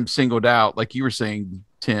Hughes had him singled out, like you were saying,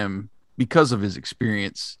 Tim, because of his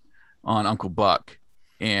experience on Uncle Buck.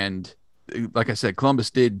 And like I said,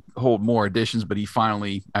 Columbus did hold more auditions, but he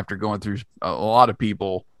finally, after going through a lot of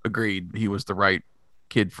people, agreed he was the right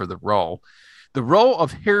kid for the role. The role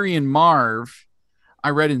of Harry and Marv, I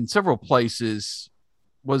read in several places,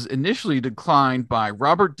 was initially declined by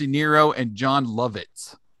Robert De Niro and John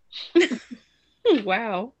Lovitz.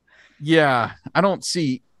 Wow. Yeah, I don't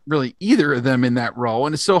see really either of them in that role.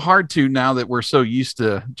 And it's so hard to, now that we're so used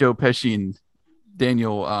to Joe Pesci and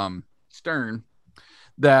Daniel Stern,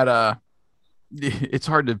 that it's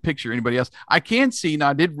hard to picture anybody else. I can see, now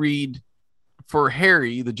I did read for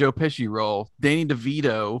Harry, the Joe Pesci role, Danny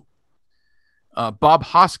DeVito, Bob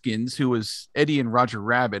Hoskins, who was Eddie and Roger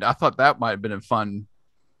Rabbit. I thought that might have been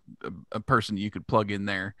a person you could plug in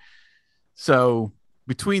there. So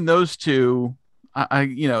between those two,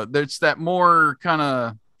 I there's that more kind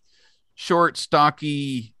of short,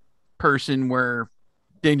 stocky person where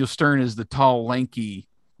Daniel Stern is the tall, lanky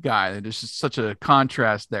guy. There's just such a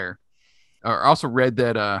contrast there. I also read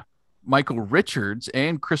that Michael Richards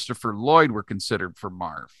and Christopher Lloyd were considered for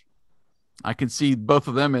Marv. I can see both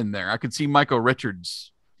of them in there. I could see Michael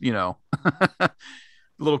Richards, little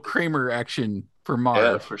Kramer action for Marv.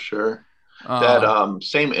 Yeah, for sure. That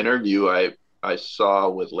same interview I saw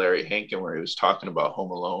with Larry Hankin where he was talking about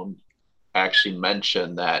Home Alone actually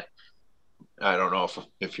mentioned that, I don't know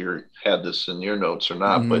if you had this in your notes or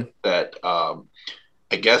not, but that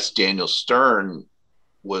I guess Daniel Stern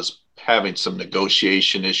was having some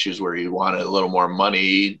negotiation issues where he wanted a little more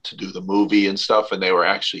money to do the movie and stuff. And they were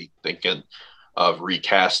actually thinking of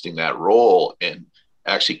recasting that role and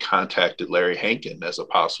actually contacted Larry Hankin as a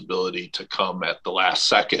possibility to come at the last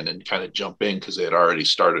second and kind of jump in because they had already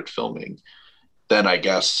started filming. Then I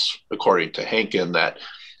guess, according to Hankin, that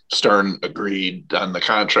Stern agreed on the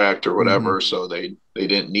contract or whatever, so they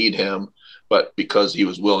didn't need him. But because he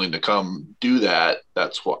was willing to come do that,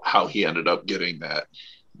 that's how he ended up getting that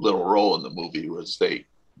little role in the movie. Was they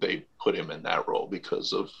put him in that role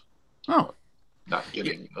because of not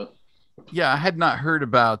getting. Yeah, I had not heard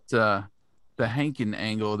about the Hankin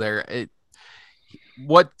angle there.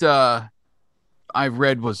 What I've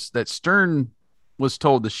read was that Stern was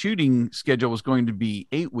told the shooting schedule was going to be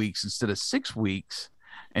 8 weeks instead of 6 weeks,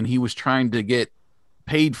 and he was trying to get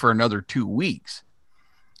paid for another 2 weeks.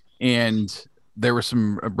 And there was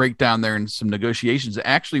some breakdown there and some negotiations that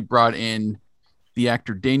actually brought in the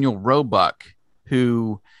actor Daniel Roebuck,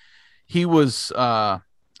 who he was,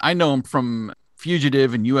 I know him from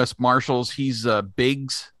Fugitive and U.S. Marshals. He's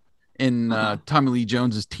Biggs in Tommy Lee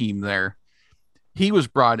Jones's team there. He was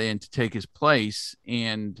brought in to take his place,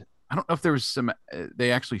 and I don't know if there was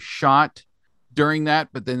they actually shot during that,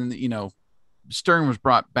 but then, Stern was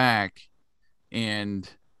brought back, and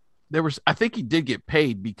I think he did get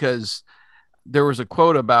paid because there was a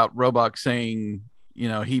quote about Roebuck saying,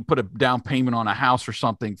 he put a down payment on a house or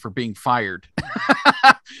something for being fired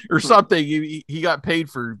or something. He got paid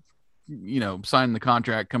for, signing the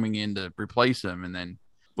contract coming in to replace him, and then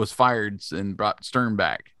was fired and brought Stern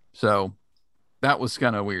back. So that was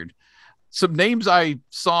kind of weird. Some names I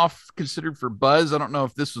saw considered for Buzz. I don't know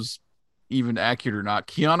if this was even accurate or not.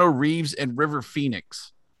 Keanu Reeves and River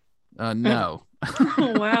Phoenix. No.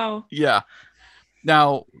 Oh, wow. Yeah.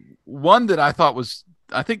 Now, one that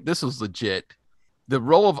I think this was legit. The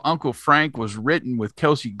role of Uncle Frank was written with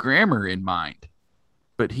Kelsey Grammer in mind,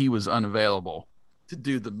 but he was unavailable to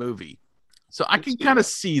do the movie. So I can kind of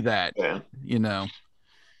see that,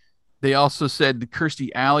 They also said that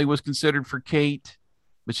Kirstie Alley was considered for Kate,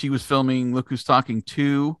 but she was filming Look Who's Talking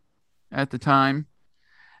 2 at the time.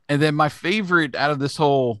 And then my favorite out of this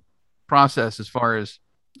whole process, as far as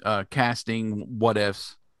casting what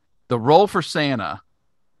ifs, the role for Santa,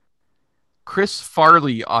 Chris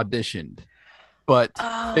Farley auditioned, but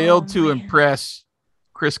failed to impress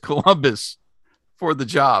Chris Columbus for the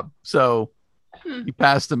job. So he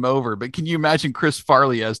passed him over. But can you imagine Chris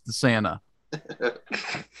Farley as the Santa?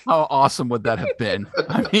 How awesome would that have been?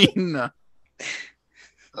 I mean,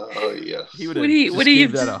 oh yeah, would he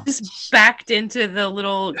have just backed into the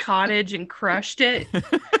little cottage and crushed it?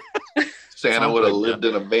 Santa would have lived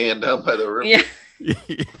in a van down by the river. Yeah.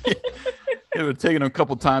 It would have taken him a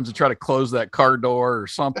couple times to try to close that car door or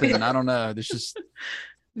something. I don't know. It's just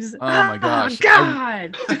oh my gosh.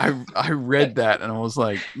 God. I read that and I was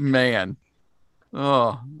like, man,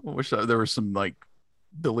 I wish there was some like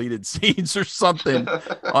deleted scenes or something,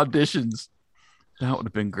 auditions. That would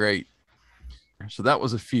have been great. So that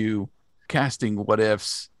was a few casting what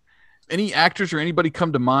ifs. Any actors or anybody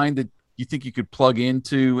come to mind that you think you could plug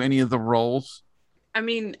into any of the roles? I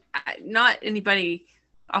mean, not anybody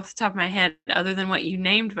off the top of my head other than what you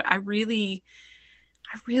named, but I really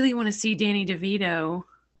want to see Danny DeVito.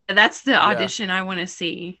 That's the audition I want to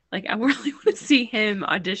see. Like, I really want to see him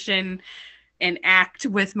audition and act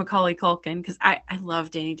with Macaulay Culkin, because I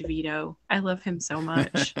love Danny DeVito. I love him so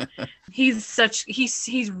much. He's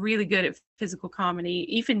really good at physical comedy.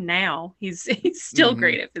 Even now, he's still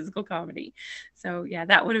great at physical comedy. So yeah,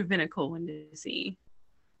 that would have been a cool one to see.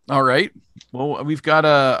 All right. Well, we've got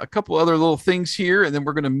a couple other little things here, and then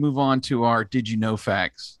we're going to move on to our Did You Know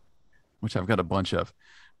facts, which I've got a bunch of.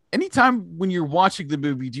 Anytime when you're watching the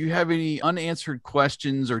movie, do you have any unanswered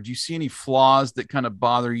questions, or do you see any flaws that kind of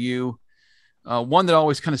bother you? One that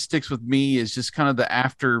always kind of sticks with me is just kind of the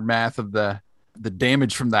aftermath of the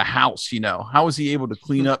damage from the house. How was he able to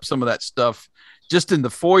clean up some of that stuff just in the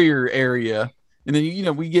foyer area? And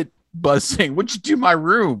then, we get Buzz saying, "What'd you do to my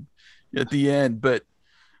room?" at the end. But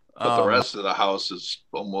the rest of the house is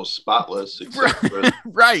almost spotless, except for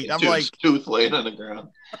right. I'm like, tooth laying on the ground.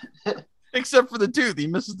 Except for the tooth. He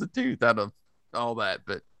misses the tooth out of all that.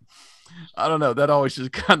 But I don't know. That always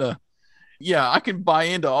just kind of, I can buy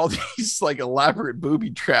into all these like elaborate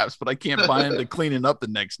booby traps, but I can't buy into cleaning up the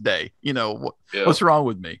next day. What's wrong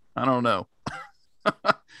with me? I don't know.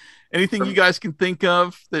 Anything you guys can think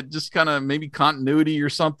of that just kind of maybe continuity or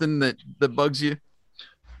something that bugs you?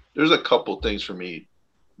 There's a couple things for me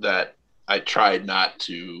that I tried not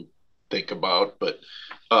to think about, but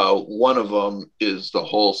one of them is the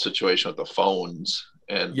whole situation with the phones.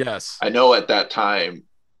 And yes, I know at that time,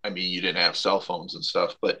 I mean, you didn't have cell phones and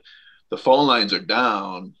stuff, but the phone lines are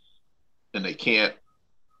down and they can't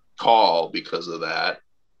call because of that.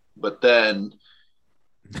 But then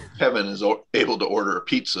Kevin is able to order a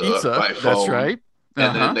pizza by phone. That's right.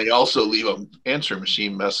 And then they also leave an answer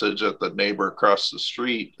machine message at the neighbor across the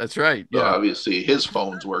street. That's right. So obviously his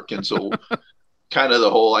phone's working. So kind of the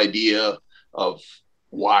whole idea of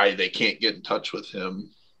why they can't get in touch with him,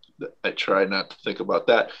 I try not to think about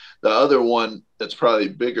that. The other one that's probably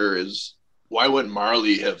bigger is, why wouldn't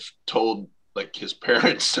Marley have told like his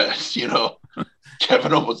parents that,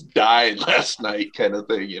 Kevin almost died last night kind of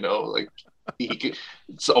thing, like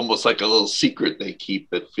it's almost like a little secret they keep,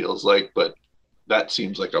 it feels like, but that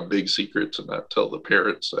seems like a big secret to not tell the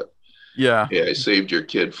parents that, hey, I saved your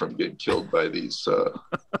kid from getting killed by these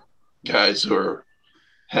guys who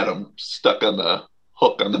had him stuck on the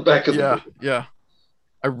hook on the back of the boat. Yeah.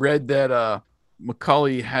 I read that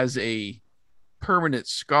Macaulay has a permanent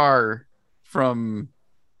scar from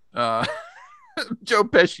Joe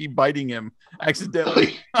Pesci biting him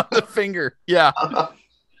accidentally on the finger. Yeah.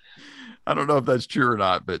 I don't know if that's true or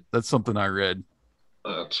not, but that's something I read.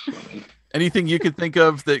 That's funny. Anything you could think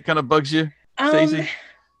of that kind of bugs you, Stacey?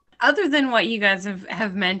 Other than what you guys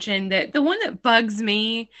have mentioned, that the one that bugs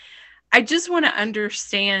me, I just want to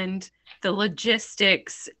understand the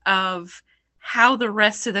logistics of how the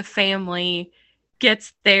rest of the family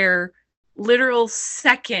gets there literal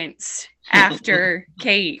seconds after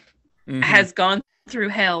Kate has gone through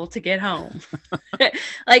hell to get home.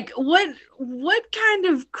 Like what kind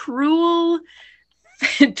of cruel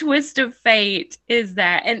twist of fate is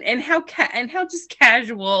that? And how just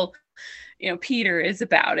casual, Peter is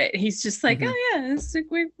about it. He's just like, oh yeah,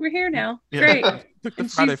 we're here now. Great. Took the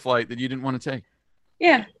Friday flight that you didn't want to take.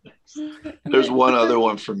 Yeah. There's one other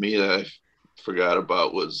one for me that I forgot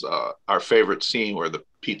about, was our favorite scene where the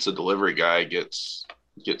pizza delivery guy gets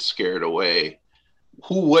scared away.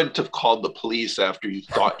 Who wouldn't have called the police after you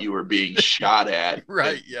thought you were being shot at?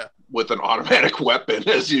 Right, yeah. With an automatic weapon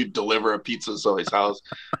as you deliver a pizza to somebody's house.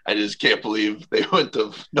 I just can't believe they wouldn't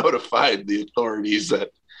have notified the authorities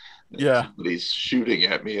that somebody's shooting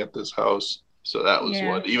at me at this house. So that was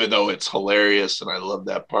one, even though it's hilarious and I love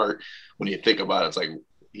that part. When you think about it, it's like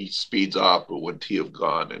he speeds off, but wouldn't he have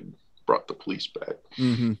gone and brought the police back?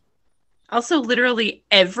 Mm-hmm. Also, literally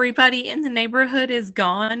everybody in the neighborhood is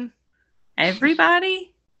gone.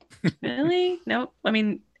 Everybody? Really? No. I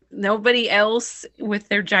mean, nobody else with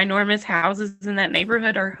their ginormous houses in that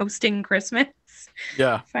neighborhood are hosting Christmas.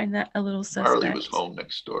 Yeah. I find that a little suspect. Marley was home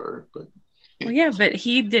next door, but well, yeah, but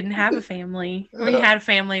he didn't have a family. Well, he had a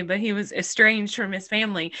family, but he was estranged from his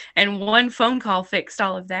family, and one phone call fixed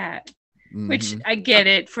all of that. Which I get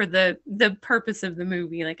it for the purpose of the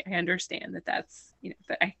movie. Like, I understand that that's,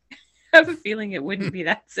 but I have a feeling it wouldn't be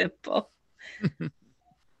that simple.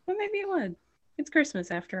 Well, maybe it would. It's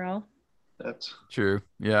Christmas after all. That's true.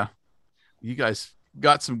 Yeah. You guys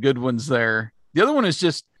got some good ones there. The other one is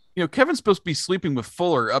just, Kevin's supposed to be sleeping with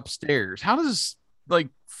Fuller upstairs. How does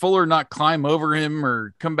Fuller not climb over him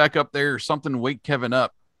or come back up there or something to wake Kevin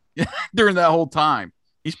up? during that whole time.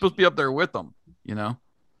 He's supposed to be up there with them, you know?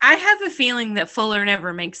 I have a feeling that Fuller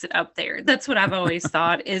never makes it up there. That's what I've always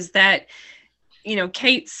thought, is that, you know,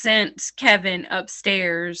 Kate sent Kevin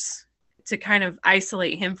upstairs to kind of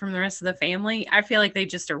isolate him from the rest of the family. I feel like they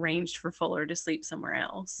just arranged for Fuller to sleep somewhere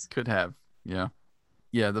else. Could have. Yeah.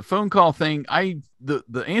 Yeah. The phone call thing,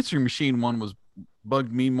 the answering machine one was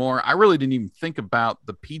bugged me more. I really didn't even think about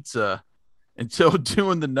the pizza until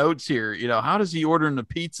doing the notes here. You know, how does he order the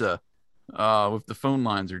pizza if the phone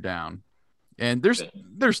lines are down? And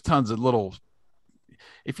there's tons of little,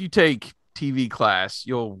 if you take TV class,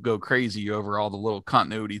 you'll go crazy over all the little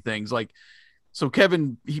continuity things. Like, so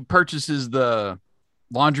Kevin, he purchases the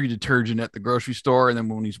laundry detergent at the grocery store, and then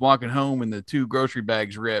when he's walking home and the 2 grocery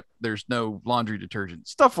bags rip, there's no laundry detergent.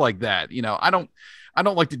 Stuff like that. You know, I don't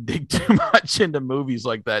like to dig too much into movies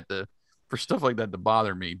like that for stuff like that to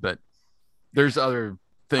bother me, but there's other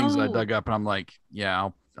things that I dug up and I'm like, yeah,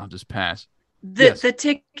 I'll just pass. The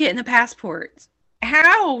ticket and the passport.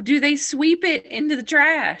 How do they sweep it into the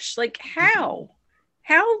trash? Like, how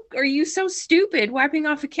are you so stupid wiping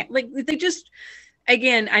off like, they just,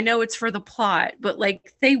 again, I know it's for the plot, but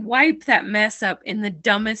like, they wipe that mess up in the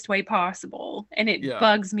dumbest way possible, and it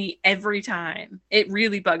bugs me every time. It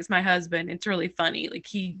really bugs my husband. It's really funny. Like,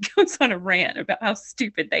 he goes on a rant about how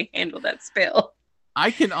stupid they handle that spill.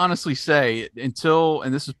 I can honestly say, until,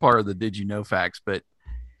 and this is part of the did you know facts, but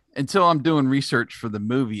until I'm doing research for the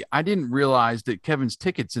movie, I didn't realize that Kevin's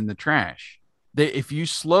ticket's in the trash. If you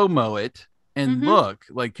slow-mo it and look,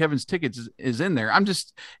 like, Kevin's tickets is in there.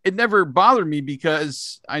 It never bothered me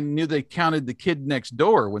because I knew they counted the kid next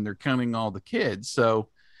door when they're counting all the kids. So,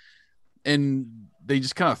 and they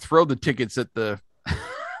just kind of throw the tickets at the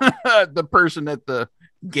the person at the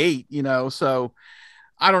gate, you know. So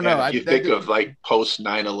I don't know. You think of like post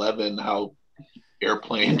 9/11, how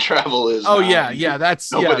airplane travel is. Oh now. Yeah.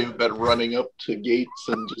 That's nobody would been running up to gates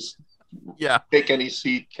and just pick any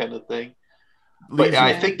seat kind of thing. But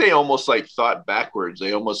I think they almost like thought backwards.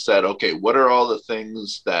 They almost said, okay, what are all the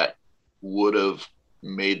things that would have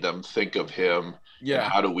made them think of him? Yeah.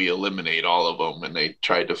 And how do we eliminate all of them? And they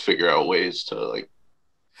tried to figure out ways to like.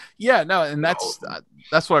 Yeah, no, and that's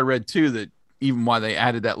what I read too. That even why they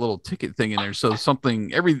added that little ticket thing in there, so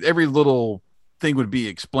something every little thing would be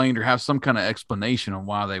explained or have some kind of explanation on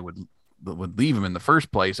why they would leave him in the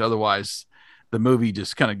first place. Otherwise, the movie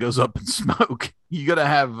just kind of goes up in smoke. You got to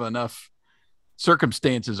have enough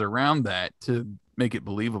circumstances around that to make it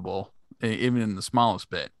believable, even in the smallest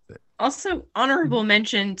bit. Also, honorable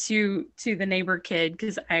mention to the neighbor kid,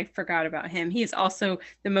 because I forgot about him. He's also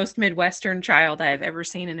the most Midwestern child I've ever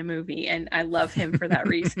seen in a movie, and I love him for that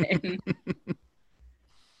reason.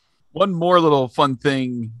 One more little fun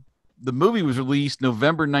thing. The movie was released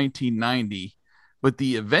November 1990, but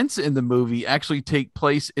the events in the movie actually take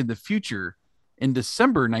place in the future in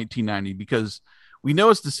December 1990, because we know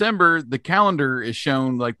it's December. The calendar is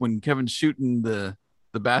shown, like when Kevin's shooting the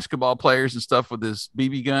basketball players and stuff with his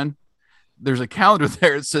BB gun. There's a calendar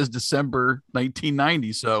there. It says December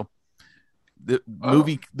 1990. So the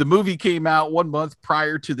movie came out 1 month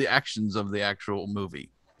prior to the actions of the actual movie,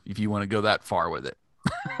 if you want to go that far with it.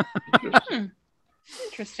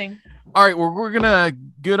 Interesting. All right, well, we're gonna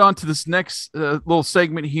get on to this next little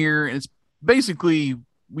segment here, and it's basically,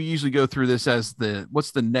 we usually go through this as what's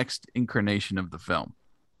the next incarnation of the film.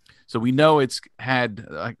 So we know it's had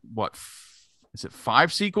is it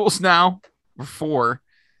 5 sequels now or 4?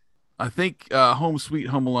 I think Home Sweet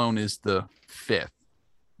Home Alone is the 5th.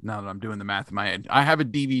 Now that I'm doing the math in my head, I have a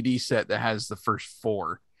DVD set that has the first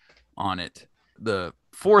 4 on it. The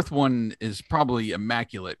 4th one is probably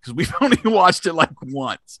immaculate because we've only watched it like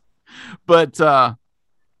once. But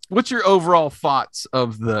what's your overall thoughts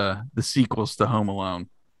of the sequels to Home Alone?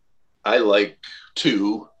 I like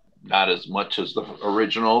 2, not as much as the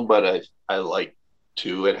original, but I like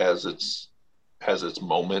 2. It has its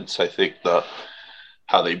moments. I think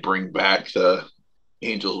how they bring back the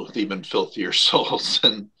angels with even filthier souls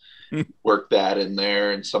and work that in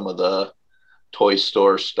there, and some of the toy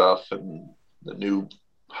store stuff and the new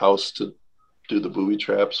house to do the booby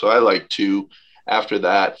trap. So I like 2. After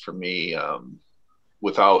that, for me,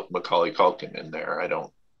 without Macaulay Culkin in there,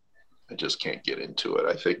 I just can't get into it.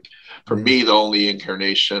 I think for me, the only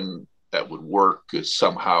incarnation that would work is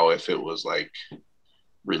somehow if it was like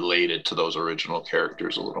related to those original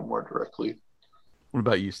characters a little more directly. What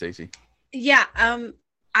about you, Stacey? Yeah,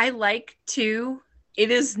 I like 2.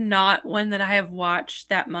 It is not one that I have watched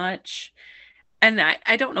that much. And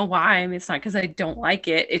I don't know why. I mean, it's not because I don't like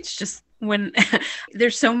it. It's just when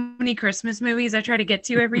there's so many Christmas movies I try to get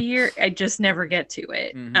to every year, I just never get to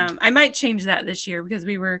it. I might change that this year because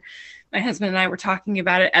my husband and I were talking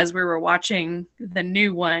about it as we were watching the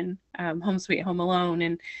new one, Home Sweet Home Alone.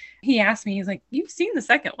 And he asked me, he's like, "You've seen the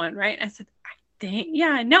second one, right?" I said, "Yeah,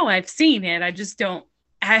 I know I've seen it. I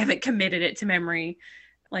haven't committed it to memory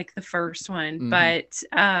like the first one." But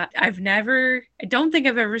I don't think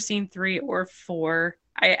I've ever seen 3 or 4.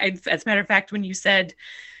 As a matter of fact, when you said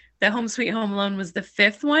the Home Sweet Home Alone was the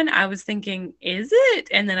 5th one, I was thinking, is it?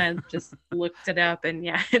 And then I just looked it up, and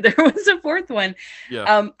yeah, there was a 4th one.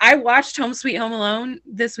 Yeah. I watched Home Sweet Home Alone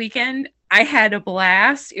this weekend. I had a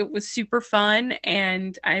blast. It was super fun,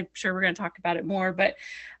 and I'm sure we're going to talk about it more, but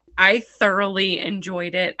I thoroughly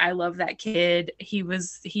enjoyed it. I love that kid. He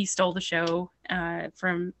stole the show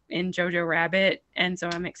in Jojo Rabbit, and so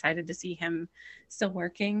I'm excited to see him still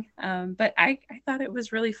working. But I thought it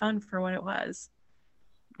was really fun for what it was.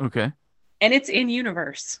 Okay. And it's in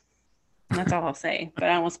universe. That's all I'll say. But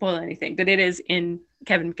I won't spoil anything. But it is in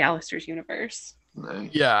Kevin McAllister's universe.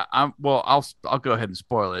 Yeah. I'll go ahead and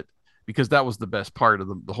spoil it because that was the best part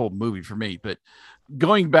of the whole movie for me. But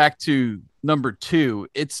going back to number 2,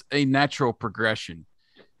 it's a natural progression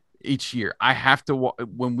each year. I have to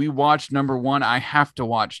when we watch number 1, I have to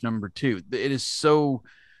watch number 2. It is so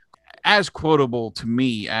as quotable to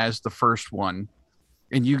me as the first one,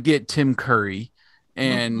 and you get Tim Curry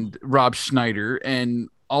and Rob Schneider and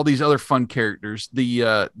all these other fun characters,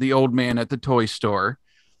 the old man at the toy store,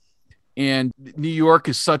 and New York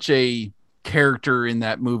is such a character in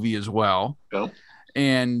that movie as well.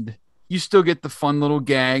 And you still get the fun little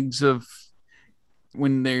gags of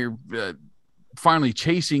when they're finally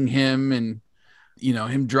chasing him, and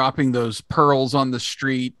him dropping those pearls on the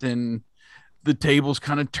street, and the tables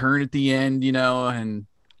kind of turn at the end, and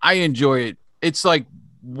I enjoy it. It's like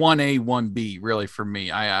 1A, 1B really for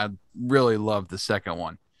me. I really love the second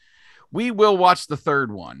one. We will watch the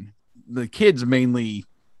third one. The kids mainly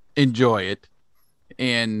enjoy it,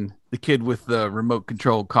 and the kid with the remote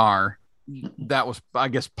control car, that was, I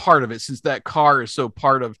guess, part of it, since that car is so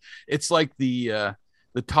part of it's like the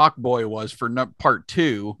Talk Boy was for part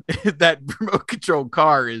 2. That remote control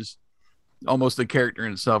car is almost a character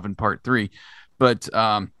in itself in part 3. But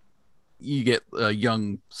you get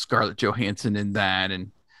young Scarlett Johansson in that,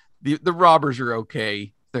 and the robbers are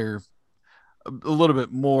okay. They're a little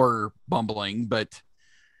bit more bumbling, but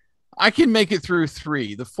I can make it through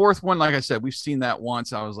 3. The 4th one, like I said, we've seen that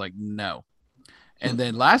once. I was like, no. And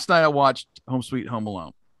then last night I watched Home Sweet Home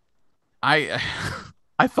Alone. I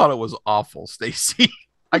thought it was awful, Stacy.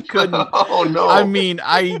 I couldn't. Oh no. I mean,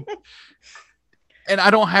 I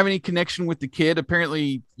don't have any connection with the kid.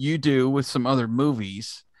 Apparently you do with some other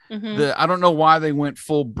movies. I don't know why they went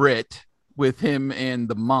full Brit with him and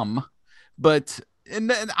the mom, but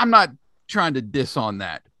I'm not trying to diss on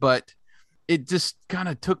that, but it just kind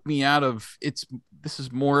of took me out of this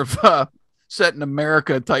is more of a set in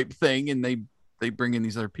America type thing, and they bring in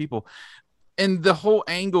these other people, and the whole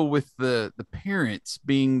angle with the parents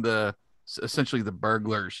being essentially the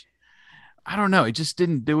burglars. I don't know. It just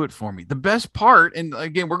didn't do it for me. The best part, and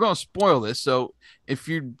again, we're going to spoil this, so if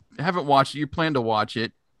you haven't watched it, you plan to watch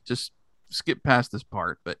it, just skip past this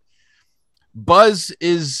part. But Buzz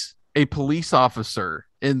is a police officer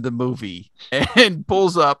in the movie and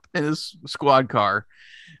pulls up in his squad car.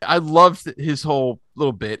 I loved his whole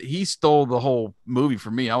little bit. He stole the whole movie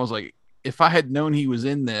for me. I was like, if I had known he was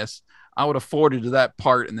in this, I would have forwarded to that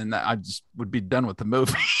part, and then I just would be done with the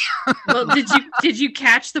movie. Well, did you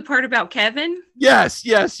catch the part about Kevin? Yes.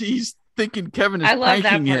 He's thinking Kevin is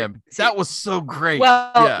pranking him. That was so great.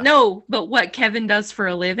 Well, no, but what Kevin does for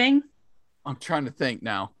a living? I'm trying to think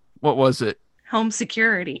now. What was it? Home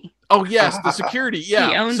security. Oh, yes, the security. Yeah.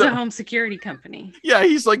 He owns a home security company. Yeah,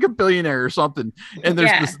 he's like a billionaire or something. And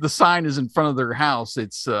there's the sign is in front of their house.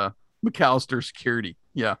 It's McAllister Security.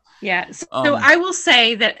 Yeah. Yeah. So I will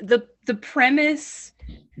say that the premise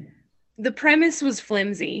was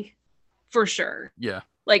flimsy for sure. Yeah.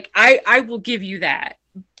 Like I will give you that.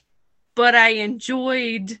 But I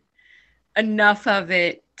enjoyed enough of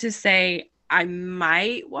it to say I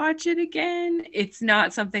might watch it again. It's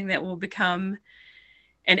not something that will become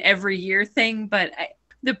an every year thing, but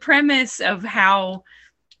the premise of how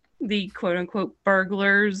the quote unquote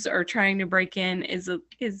burglars are trying to break in is a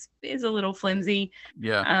little flimsy.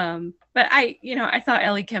 Yeah. But I thought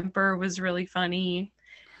Ellie Kemper was really funny.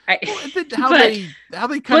 How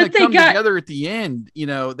they kind of come together at the end,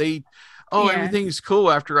 everything's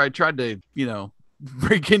cool after I tried to,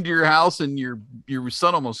 break into your house and your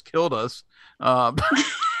son almost killed us.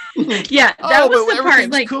 Yeah, that was the part.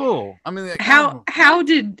 Like, cool. I mean, like, how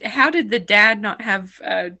did the dad not have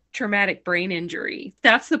a traumatic brain injury?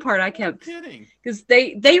 That's the part I kept kidding, because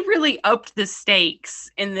they really upped the stakes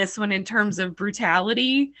in this one in terms of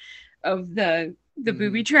brutality of the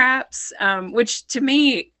booby traps, which to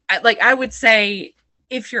me, I would say,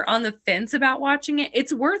 if you're on the fence about watching it,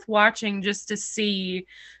 it's worth watching just to see.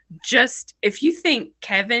 Just if you think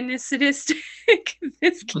Kevin is sadistic,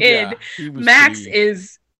 this kid, Max,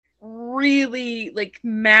 is really like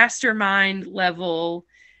mastermind level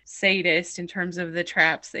sadist in terms of the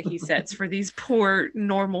traps that he sets for these poor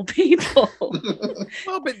normal people.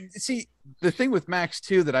 Well, but see, the thing with Max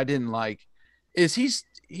too that I didn't like is he's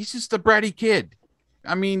just a bratty kid.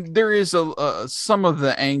 I mean, there is a some of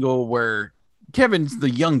the angle where Kevin's the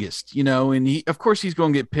youngest, and of course he's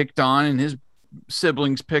going to get picked on, and his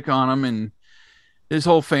siblings pick on him, and his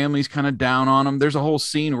whole family's kind of down on him. There's a whole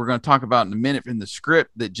scene we're going to talk about in a minute in the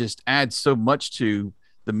script that just adds so much to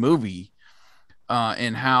the movie,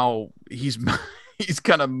 and how he's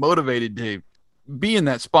kind of motivated to be in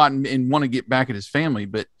that spot and want to get back at his family.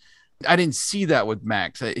 But I didn't see that with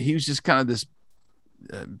Max. He was just kind of this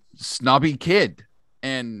snobby kid.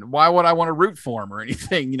 And why would I want to root for him or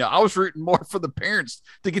anything? I was rooting more for the parents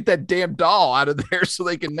to get that damn doll out of there so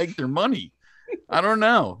they can make their money. I don't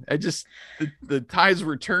know. The tides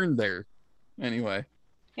were turned there. Anyway.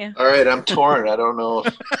 Yeah. All right, I'm torn. I don't know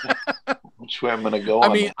which way I'm going to go. I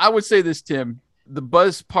mean, I would say this, Tim. The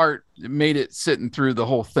buzz part made it sitting through the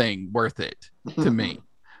whole thing worth it to me.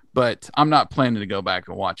 But I'm not planning to go back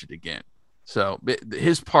and watch it again. So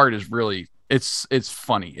his part is really, it's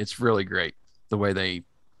funny. It's really great the way they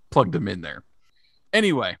plugged him in there.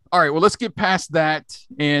 Anyway, all right, well, let's get past that,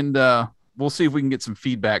 and we'll see if we can get some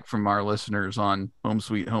feedback from our listeners on Home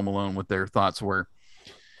Sweet Home Alone, what their thoughts were.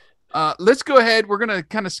 Let's go ahead. We're going to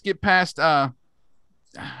kind of skip past. I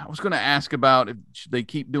was going to ask about if should they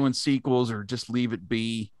keep doing sequels or just leave it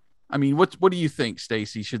be. I mean, what do you think,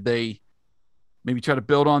 Stacy? Should they maybe try to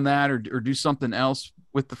build on that or do something else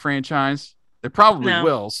with the franchise? They probably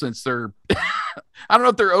will, since they're I don't know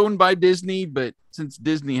if they're owned by Disney, but since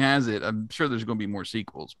Disney has it, I'm sure there's going to be more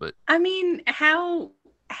sequels. But I mean, how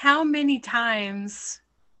many times?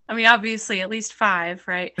 I mean, obviously at least 5,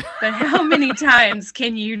 right? But how many times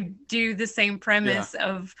can you do the same premise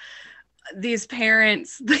of these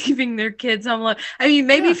parents leaving their kids home alone? I mean,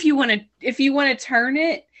 maybe if you want to turn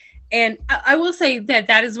it, and I will say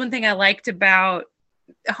that is one thing I liked about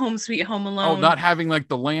Home Sweet Home Alone. Oh, not having like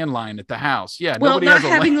the landline at the house. Yeah. Well, not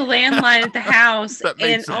having the landline at the house. And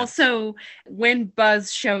sense. Also when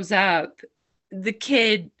Buzz shows up, the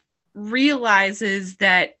kid realizes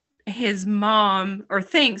that his mom, or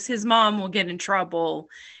thinks his mom, will get in trouble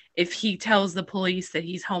if he tells the police that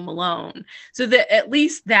he's home alone. So that at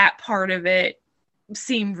least that part of it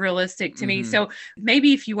seemed realistic to me. So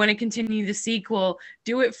maybe if you want to continue the sequel,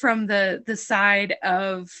 do it from the side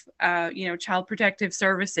of Child Protective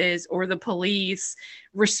Services or the police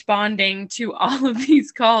responding to all of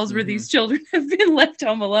these calls where these children have been left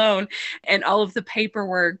home alone, and all of the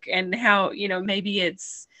paperwork, and how maybe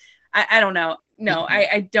it's I don't know. No,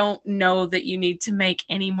 I don't know that you need to make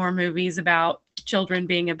any more movies about children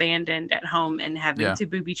being abandoned at home and having to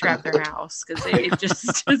booby trap their house, because it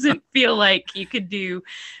just doesn't feel like you could do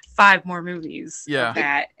 5 more movies of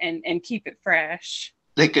that and keep it fresh.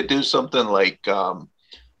 They could do something like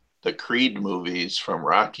the Creed movies from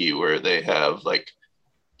Rocky, where they have like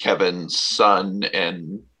Kevin's son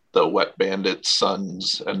and the Wet Bandit's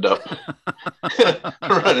sons end up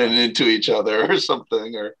running into each other or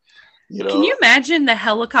something, or Can you imagine the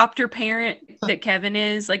helicopter parent that Kevin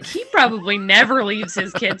is? Like, he probably never leaves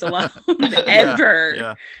his kids alone ever.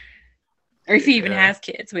 Yeah. Or if he even has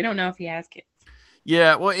kids. We don't know if he has kids.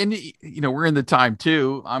 Yeah, well, and we're in the time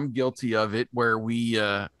too. I'm guilty of it, where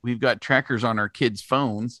we've got trackers on our kids'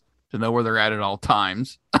 phones to know where they're at all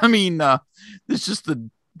times. I mean, it's just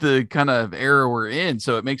the kind of era we're in,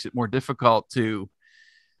 so it makes it more difficult to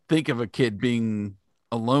think of a kid being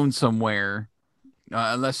alone somewhere.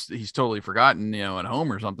 Unless he's totally forgotten, at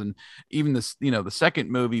home or something. Even this, the second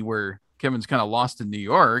movie where Kevin's kind of lost in New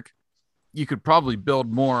York, you could probably build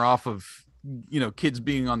more off of, kids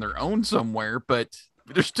being on their own somewhere, but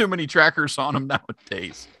there's too many trackers on them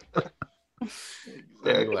nowadays.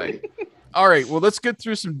 Anyway. All right. Well, let's get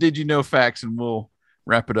through some Did You Know facts and we'll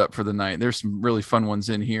wrap it up for the night. There's some really fun ones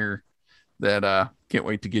in here that can't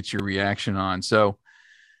wait to get your reaction on. So,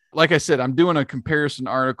 like I said, I'm doing a comparison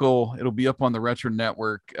article. It'll be up on the Retro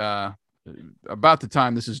Network about the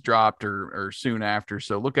time this is dropped or soon after.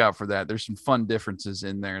 So look out for that. There's some fun differences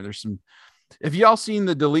in there. Have y'all seen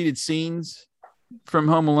the deleted scenes from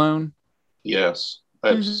Home Alone? Yes.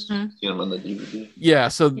 I've seen them on the DVD. Yeah,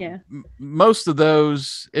 so most of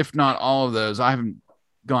those, if not all of those, I haven't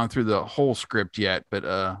gone through the whole script yet, but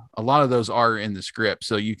a lot of those are in the script,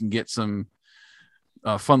 so you can get some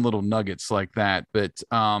fun little nuggets like that. But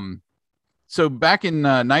so back in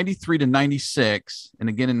 93 to 96, and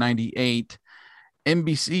again in 98,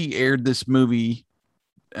 NBC aired this movie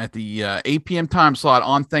at the 8 p.m. time slot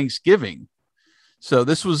on Thanksgiving. So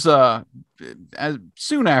this was as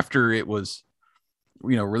soon after it was,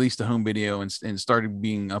 released to home video and started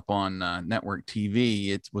being up on network TV.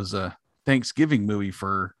 It was a Thanksgiving movie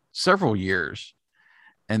for several years.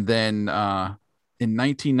 And then in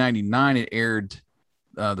 1999, it aired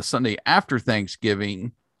the Sunday after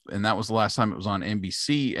Thanksgiving. And that was the last time it was on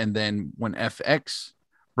NBC. And then when FX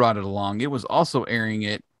brought it along, it was also airing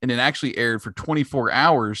it. And it actually aired for 24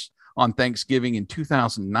 hours on Thanksgiving in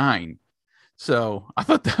 2009. So I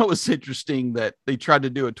thought that was interesting that they tried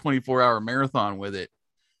to do a 24-hour marathon with it,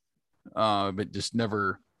 but just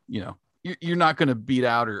never, you're not going to beat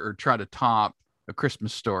out or try to top A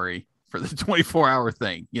Christmas Story for the 24-hour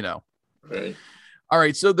thing, Right. All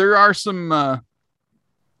right. So there are some,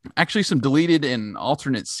 actually some deleted and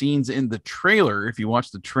alternate scenes in the trailer. If you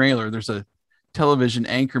watch the trailer, there's a television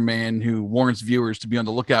anchorman who warns viewers to be on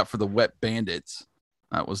the lookout for the wet bandits.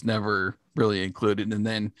 That was never really included. And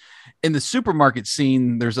then in the supermarket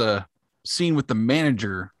scene, there's a scene with the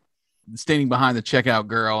manager standing behind the checkout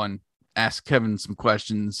girl and asks Kevin some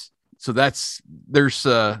questions. So there's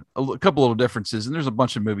a couple little differences, and there's a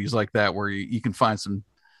bunch of movies like that where you can find some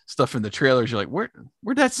stuff in the trailers. You're like,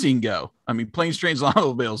 where'd that scene go? I mean, Planes, Trains, and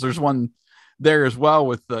Automobiles. There's one there as well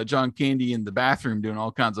with John Candy in the bathroom doing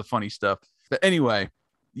all kinds of funny stuff. But anyway,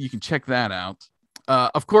 you can check that out.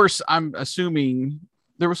 Of course, I'm assuming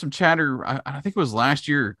there was some chatter. I think it was last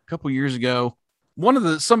year, a couple years ago.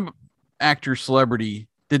 Some actor celebrity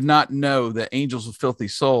did not know that Angels with Filthy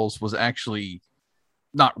Souls was actually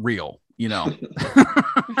not real, and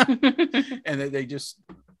they just,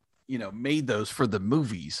 made those for the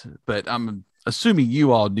movies. But I'm assuming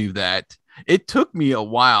you all knew that. It took me a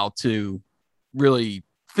while to really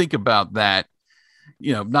think about that,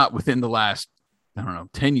 not within the last,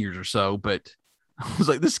 10 years or so, but I was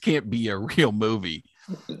like, this can't be a real movie.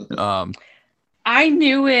 I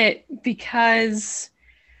knew it because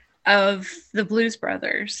of the Blues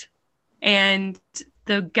Brothers, and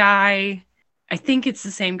the guy, I think it's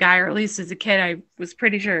the same guy, or at least as a kid, I was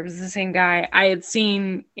pretty sure it was the same guy I had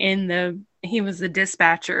seen he was the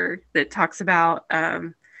dispatcher that talks about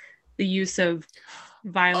the use of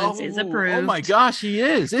violence is approved. Oh my gosh, he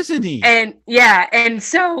is, isn't he? And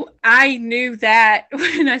so I knew that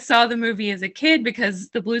when I saw the movie as a kid, because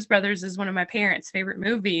the Blues Brothers is one of my parents' favorite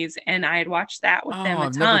movies, and I had watched that with them a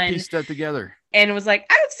I've ton. never pieced that together. And it was like,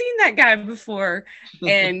 I've seen that guy before.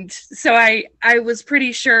 And so I was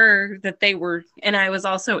pretty sure that they were, and I was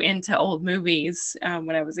also into old movies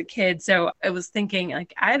when I was a kid. So I was thinking,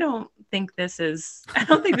 like, I don't think this is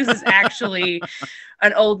actually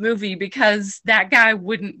an old movie, because that guy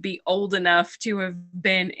wouldn't be old enough to have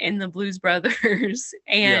been in the Blues Brothers.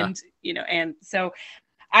 And, and so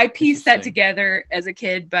I pieced that together as a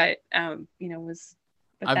kid, but,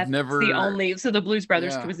 But that's the only, so the Blues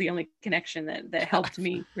Brothers was the only connection that helped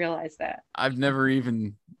me realize that. I've never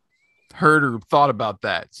even heard or thought about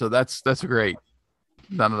that. So that's great.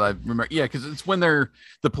 Now that I remember. Yeah. Cause it's when the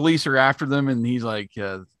police are after them, and he's like,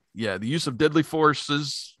 the use of deadly force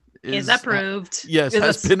is approved. Yes.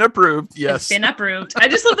 Has been approved. Yes. It's been approved. I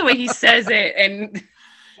just love the way he says it. And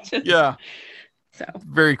so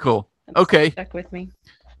very cool. Okay. Stuck with me.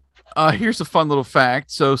 Here's a fun little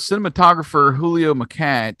fact. So cinematographer Julio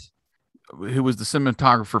Macat, who was the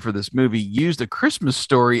cinematographer for this movie, used A Christmas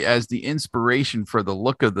Story as the inspiration for the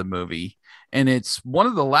look of the movie. And it's one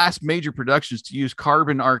of the last major productions to use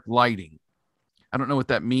carbon arc lighting. I don't know what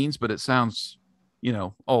that means, but it sounds,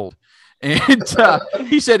 old. And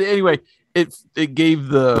he said, anyway, it gave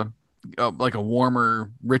the like a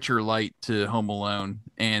warmer, richer light to Home Alone.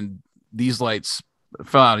 And these lights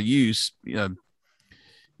fell out of use,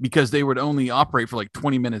 because they would only operate for like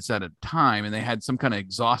 20 minutes at a time, and they had some kind of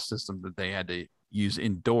exhaust system that they had to use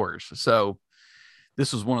indoors. So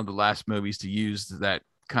this was one of the last movies to use that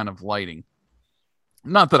kind of lighting.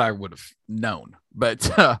 Not that I would have known, but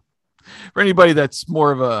for anybody that's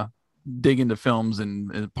more of a dig into films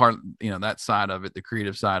and part, that side of it, the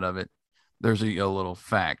creative side of it, there's a little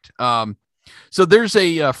fact. So there's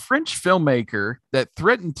a French filmmaker that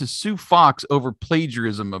threatened to sue Fox over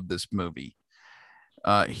plagiarism of this movie.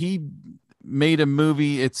 He made a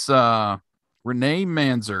movie. It's Rene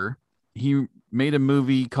Manzer. He made a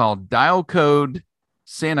movie called Dial Code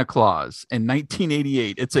Santa Claus in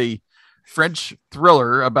 1988. It's a French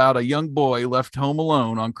thriller about a young boy left home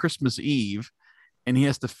alone on Christmas Eve, and he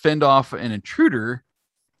has to fend off an intruder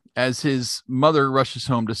as his mother rushes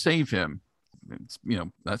home to save him.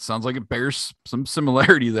 That sounds like it bears some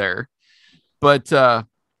similarity there. But I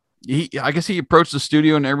guess he approached the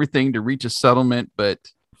studio and everything to reach a settlement, but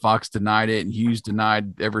Fox denied it, and Hughes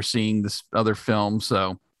denied ever seeing this other film.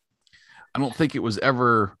 So I don't think it was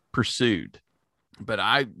ever pursued. But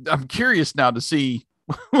I'm curious now to see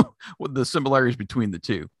what the similarities between the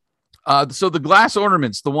two. So the glass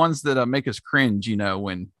ornaments, the ones that make us cringe,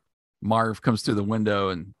 when Marv comes through the window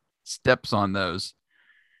and steps on those,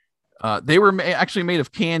 they were actually made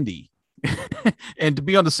of candy. And to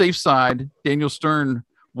be on the safe side, Daniel Stern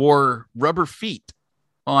wore rubber feet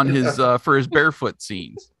on his for his barefoot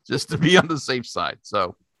scenes, just to be on the safe side.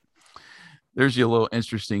 So there's your little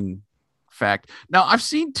interesting fact. Now, I've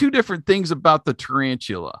seen two different things about the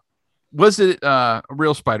tarantula. Was it a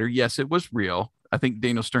real spider? Yes, it was real. I think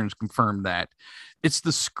Daniel Stern's confirmed that. It's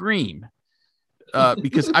the scream,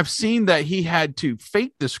 because I've seen that he had to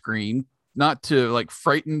fake the scream, not to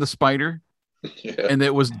frighten the spider, and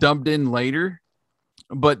it was dubbed in later.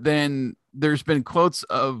 But then there's been quotes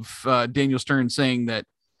of Daniel Stern saying that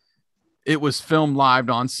it was filmed live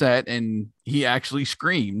on set and he actually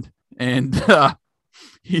screamed. And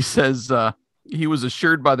he says he was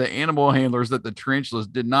assured by the animal handlers that the tarantulas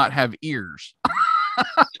did not have ears.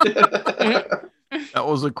 That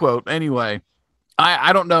was a quote. Anyway,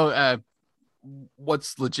 I don't know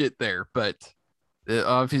what's legit there, but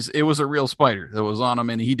it was a real spider that was on him,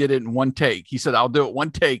 and he did it in one take. He said, "I'll do it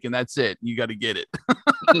one take, and that's it. You got to get it."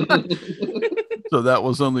 So that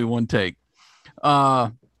was only one take.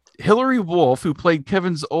 Hilary Wolf, who played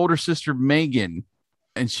Kevin's older sister Megan,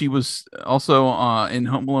 and she was also in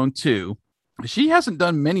Home Alone 2. She hasn't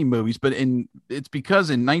done many movies, but it's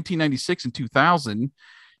because in 1996 and 2000,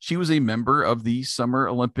 she was a member of the Summer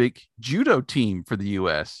Olympic judo team for the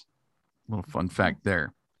U.S. Little fun fact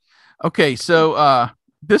there. Okay, so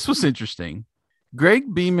this was interesting.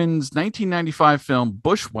 Greg Beeman's 1995 film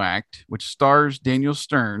Bushwhacked, which stars Daniel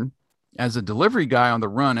Stern as a delivery guy on the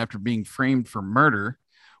run after being framed for murder,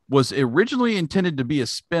 was originally intended to be a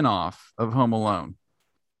spin-off of Home Alone.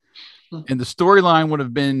 And the storyline would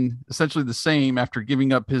have been essentially the same. After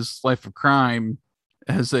giving up his life of crime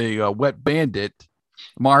as a wet bandit,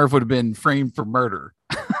 Marv would have been framed for murder.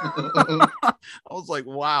 I was like,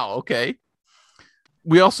 wow, okay.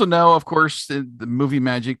 We also know, of course, in the movie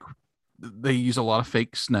magic, they use a lot of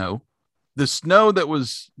fake snow. The snow that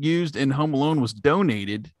was used in Home Alone was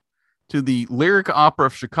donated to the Lyric Opera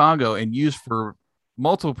of Chicago and used for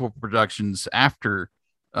multiple productions after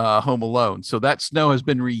Home Alone. So that snow has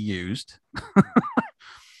been reused.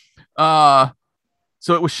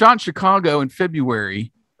 So it was shot in Chicago in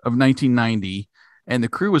February of 1990, and the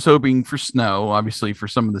crew was hoping for snow, obviously, for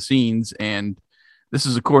some of the scenes. And this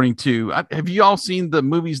is according to, have you all seen the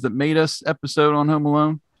Movies That Made Us episode on Home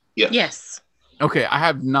Alone? Yes. Okay, I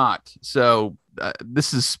have not. So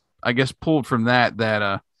this is, I guess, pulled from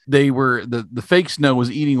that they were, the fake snow was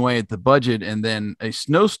eating away at the budget, and then a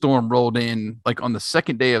snowstorm rolled in on the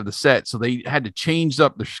second day of the set. So they had to change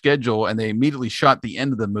up their schedule, and they immediately shot the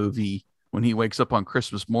end of the movie when he wakes up on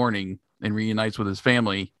Christmas morning and reunites with his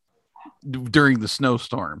family during the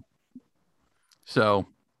snowstorm. So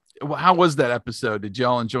how was that episode? Did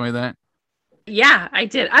y'all enjoy that? Yeah, I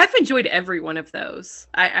did. I've enjoyed every one of those.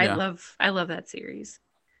 I love that series.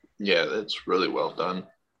 Yeah, that's really well done.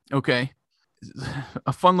 Okay.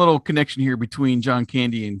 A fun little connection here between John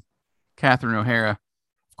Candy and Catherine O'Hara.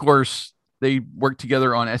 Of course, they worked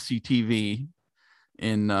together on SCTV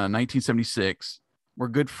in 1976. We're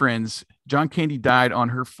good friends. John Candy died on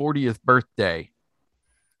her 40th birthday,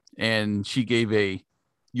 and she gave a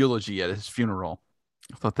eulogy at his funeral.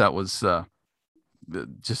 I thought that was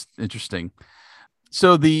just interesting.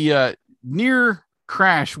 So the near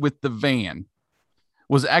crash with the van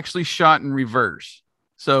was actually shot in reverse.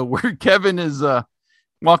 So where Kevin is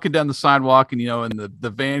walking down the sidewalk and, and the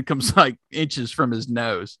van comes inches from his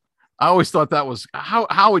nose. I always thought that was,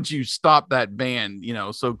 how would you stop that van,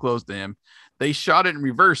 so close to him? They shot it in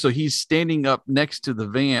reverse. So he's standing up next to the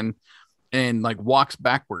van and walks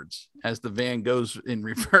backwards as the van goes in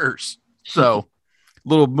reverse. So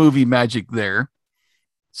little movie magic there.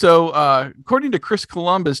 So according to Chris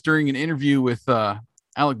Columbus, during an interview with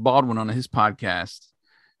Alec Baldwin on his podcast,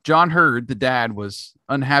 John Hurd, the dad, was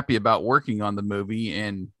unhappy about working on the movie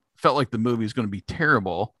and felt like the movie was going to be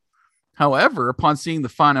terrible. However, upon seeing the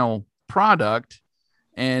final product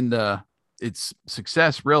and its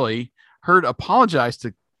success, really, Hurd apologized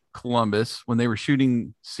to Columbus when they were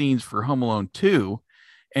shooting scenes for Home Alone 2.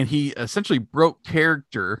 and he essentially broke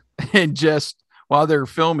character and just while they're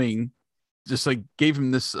filming, just like gave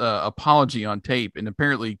him this apology on tape. And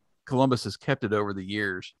apparently Columbus has kept it over the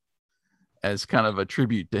years as kind of a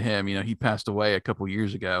tribute to him. You know, he passed away a couple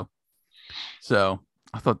years ago. So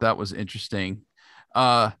I thought that was interesting.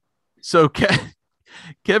 So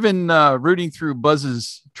Kevin rooting through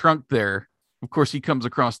Buzz's trunk there. Of course, he comes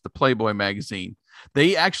across the Playboy magazine.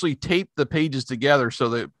 They actually taped the pages together so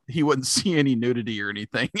that he wouldn't see any nudity or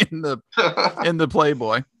anything in the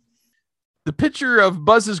Playboy. The picture of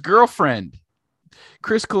Buzz's girlfriend.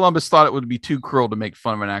 Chris Columbus thought it would be too cruel to make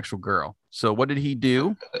fun of an actual girl. So what did he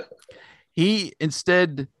do? He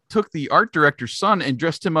instead took the art director's son and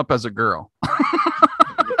dressed him up as a girl.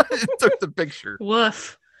 Took the picture.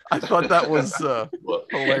 Woof. I thought that was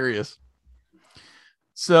hilarious.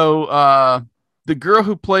 So the girl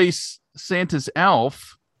who plays Santa's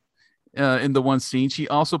elf in the one scene, she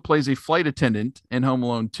also plays a flight attendant in Home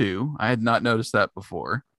Alone 2. I had not noticed that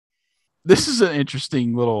before. This is an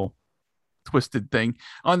interesting little twisted thing.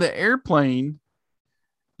 On the airplane,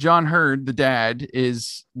 John Hurd, the dad,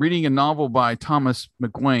 is reading a novel by Thomas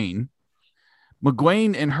McGuane.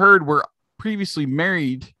 McGuane and Hurd were previously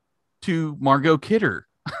married to Margot Kidder.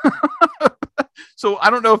 So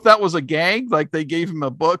I don't know if that was a gag, like they gave him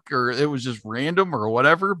a book or it was just random or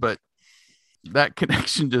whatever, but that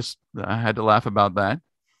connection just, I had to laugh about that.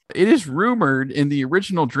 It is rumored in the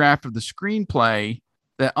original draft of the screenplay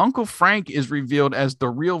that Uncle Frank is revealed as the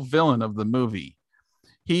real villain of the movie.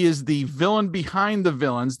 He is the villain behind the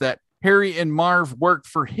villains, that Harry and Marv worked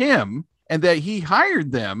for him and that he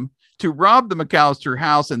hired them to rob the McAllister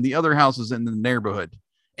house and the other houses in the neighborhood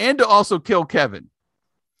and to also kill Kevin.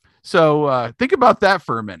 So think about that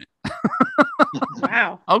for a minute.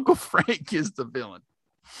 Wow. Uncle Frank is the villain.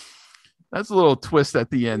 That's a little twist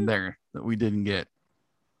at the end there that we didn't get.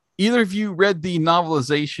 Either of you read the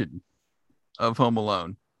novelization of Home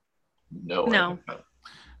Alone? No.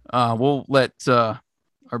 We'll let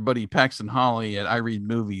our buddy Paxton Holly at I Read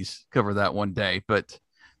Movies cover that one day. But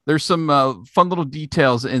there's some fun little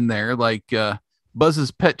details in there, like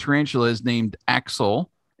Buzz's pet tarantula is named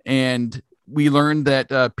Axel. And we learned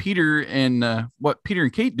that Peter and what Peter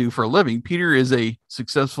and Kate do for a living. Peter is a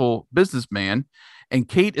successful businessman and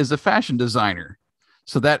Kate is a fashion designer.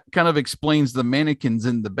 So that kind of explains the mannequins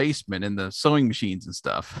in the basement and the sewing machines and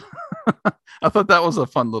stuff. I thought that was a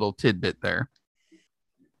fun little tidbit there.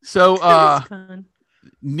 So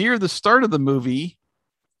near the start of the movie,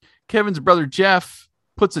 Kevin's brother Jeff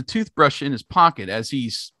puts a toothbrush in his pocket as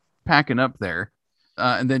he's packing up there.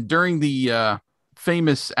 And then during the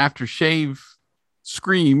famous aftershave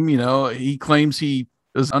scream, you know, he claims he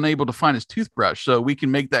was unable to find his toothbrush. So we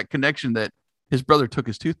can make that connection that his brother took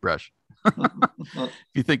his toothbrush. If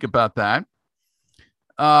you think about that.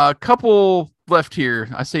 A couple left here.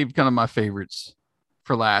 I saved kind of my favorites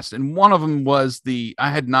for last. And one of them was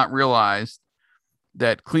I had not realized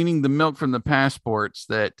that cleaning the milk from the passports,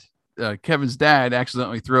 that Kevin's dad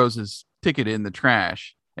accidentally throws his ticket in the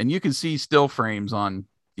trash. And you can see still frames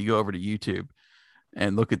you go over to YouTube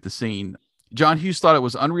and look at the scene. John Hughes thought it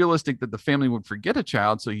was unrealistic that the family would forget a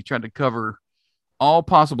child, so he tried to cover all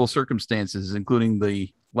possible circumstances, including the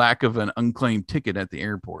lack of an unclaimed ticket at the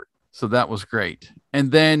airport. So that was great. And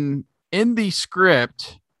then in the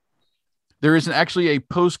script, there is actually a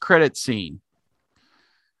post-credit scene,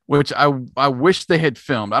 which I wish they had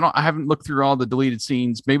filmed. I haven't looked through all the deleted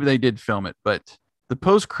scenes. Maybe they did film it, but the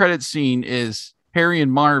post-credit scene is Harry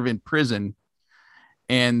and Marv in prison,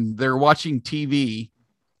 and they're watching TV,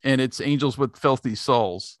 and it's Angels with Filthy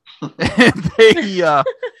Souls. And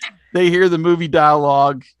they hear the movie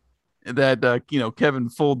dialogue that Kevin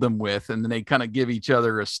fooled them with, and then they kind of give each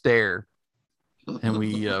other a stare, and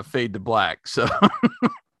we fade to black. So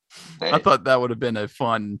I thought that would have been a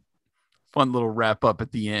fun little wrap up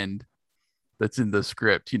at the end. That's in the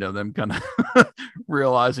script, them kind of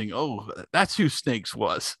realizing, oh, that's who Snakes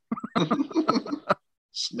was.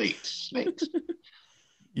 Snakes.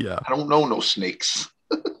 Yeah. I don't know no snakes.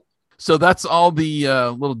 So that's all the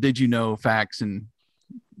little did you know facts and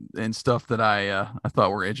stuff that I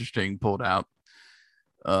thought were interesting pulled out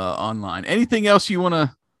online. Anything else you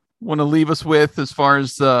want to leave us with as far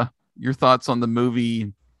as your thoughts on the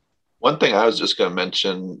movie? One thing I was just going to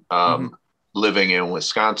mention, living in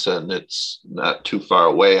Wisconsin, it's not too far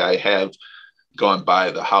away. I have gone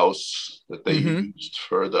by the house that they used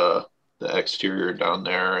for the exterior down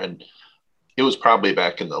there, and it was probably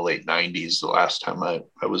back in the late 90s the last time I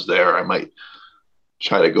was there. I might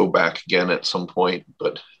try to go back again at some point,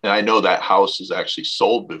 and I know that house is actually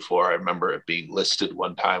sold before. I remember it being listed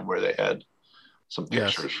one time where they had some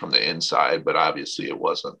pictures from the inside, but obviously it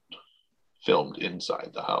wasn't filmed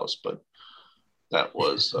inside the house, but that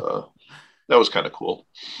was kind of cool.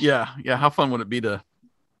 Yeah. How fun would it be to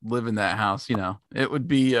live in that house? You know, it would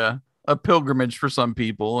be a pilgrimage for some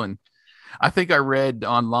people. And I think I read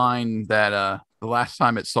online that the last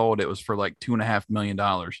time it sold, it was for like $2.5 million,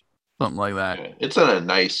 something like that. Yeah, it's in a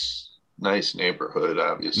nice neighborhood,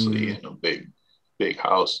 obviously, in a big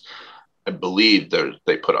house. I believe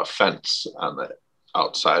they put a fence on the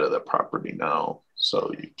outside of the property now,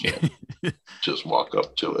 so you can't just walk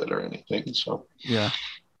up to it or anything. So yeah,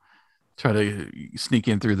 try to sneak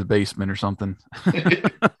in through the basement or something.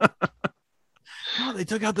 Oh, they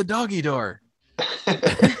took out the doggy door.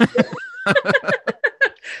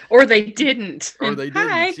 Or they didn't. Or they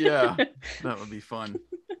didn't. Yeah, that would be fun.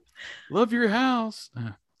 Love your house.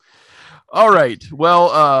 All right.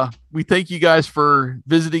 Well, we thank you guys for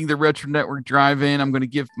visiting the Retro Network Drive-In. I'm going to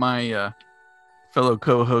give my fellow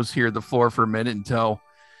co-hosts here the floor for a minute and tell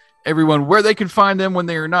everyone where they can find them when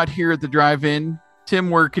they are not here at the Drive-In. Tim,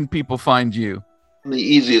 where can people find you? The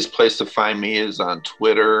easiest place to find me is on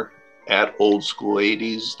Twitter at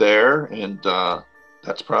oldschool80s there, and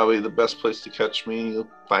that's probably the best place to catch me. You'll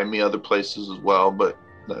find me other places as well, but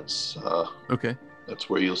that's okay. That's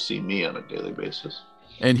where you'll see me on a daily basis.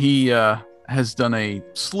 And he has done a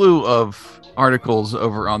slew of articles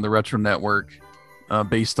over on the Retro Network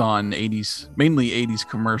based on mainly 80s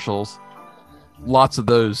commercials. Lots of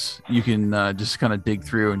those you can just kind of dig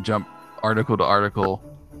through and jump article to article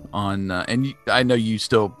on. I know you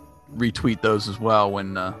still retweet those as well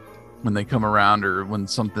when they come around, or when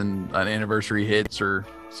an anniversary hits or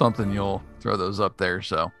something, you'll throw those up there.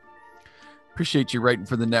 So appreciate you writing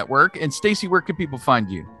for the network. And Stacy, where can people find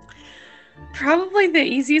you? Probably the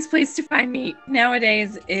easiest place to find me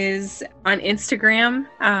nowadays is on Instagram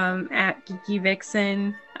at Geeky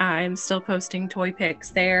Vixen. I'm still posting toy pics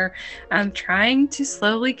there. I'm trying to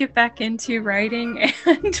slowly get back into writing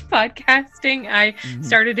and podcasting. I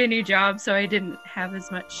started a new job, so I didn't have as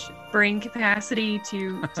much brain capacity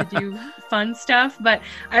to do fun stuff. But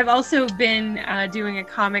I've also been doing a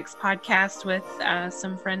comics podcast with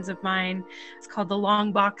some friends of mine. It's called The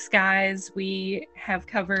Long Box Guys. We have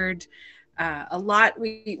covered a lot.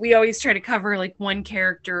 We always try to cover like one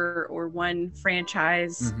character or one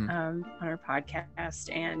franchise on our podcast,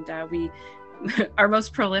 and our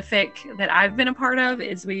most prolific that I've been a part of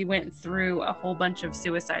is we went through a whole bunch of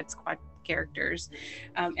Suicide Squad characters,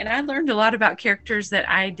 and I learned a lot about characters that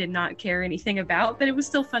I did not care anything about, but it was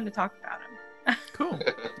still fun to talk about them. Cool.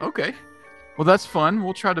 Okay, well, that's fun.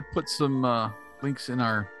 We'll try to put some links in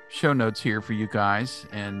our show notes here for you guys,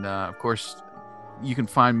 and of course you can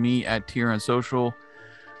find me at Tier on Social,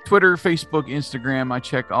 Twitter, Facebook, Instagram. I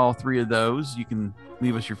check all three of those. You can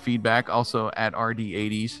leave us your feedback. Also at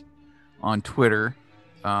RD80s on Twitter.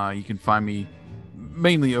 You can find me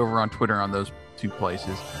mainly over on Twitter on those two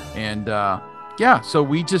places. And so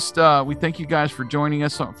we just we thank you guys for joining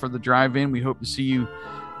us for the Drive-In. We hope to see you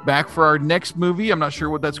back for our next movie. I'm not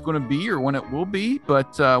sure what that's going to be or when it will be,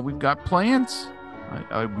 but we've got plans.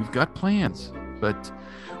 We've got plans. But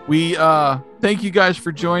we thank you guys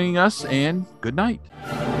for joining us, and good night.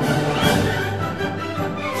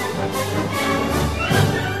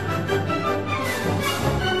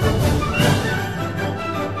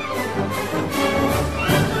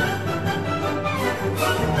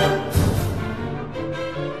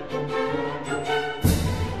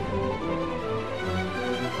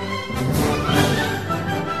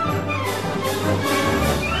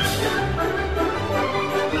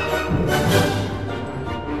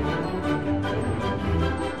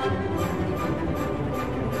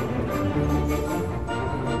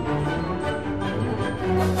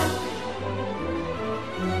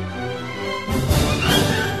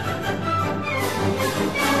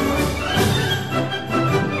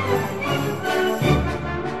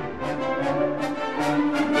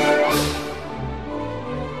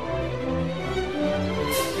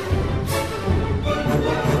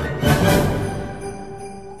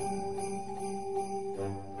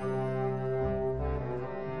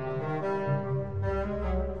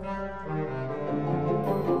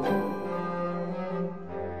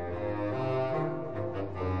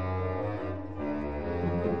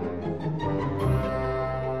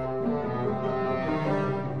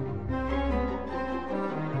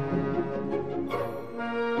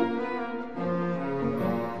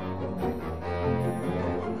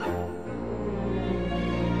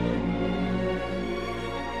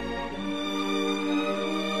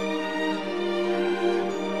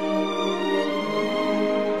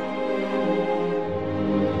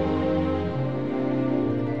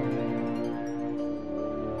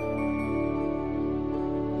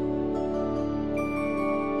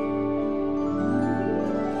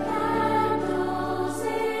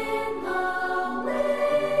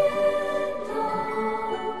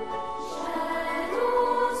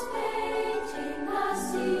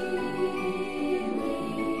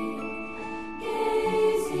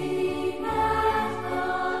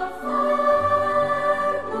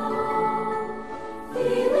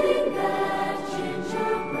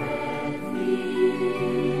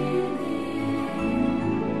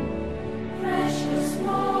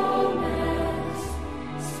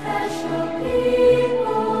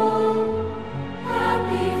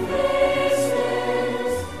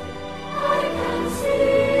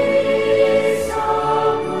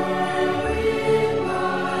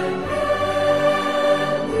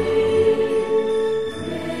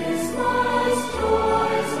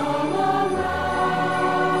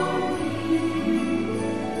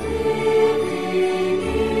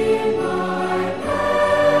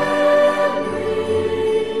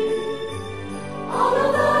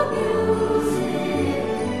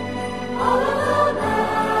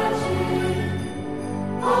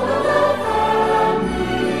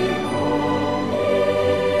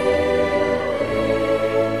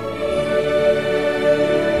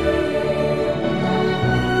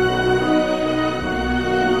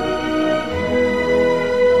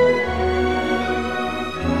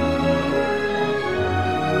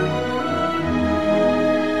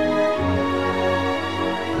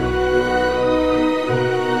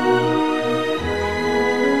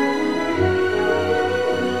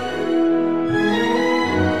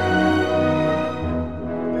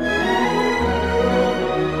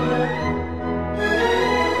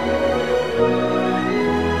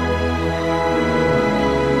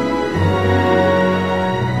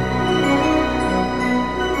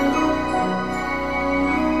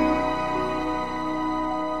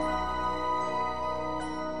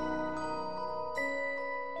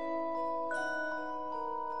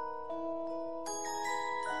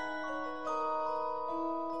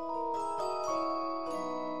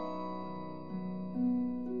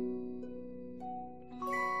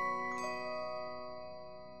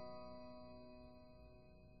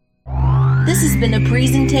 This has been a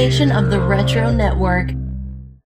presentation of the Retro Network.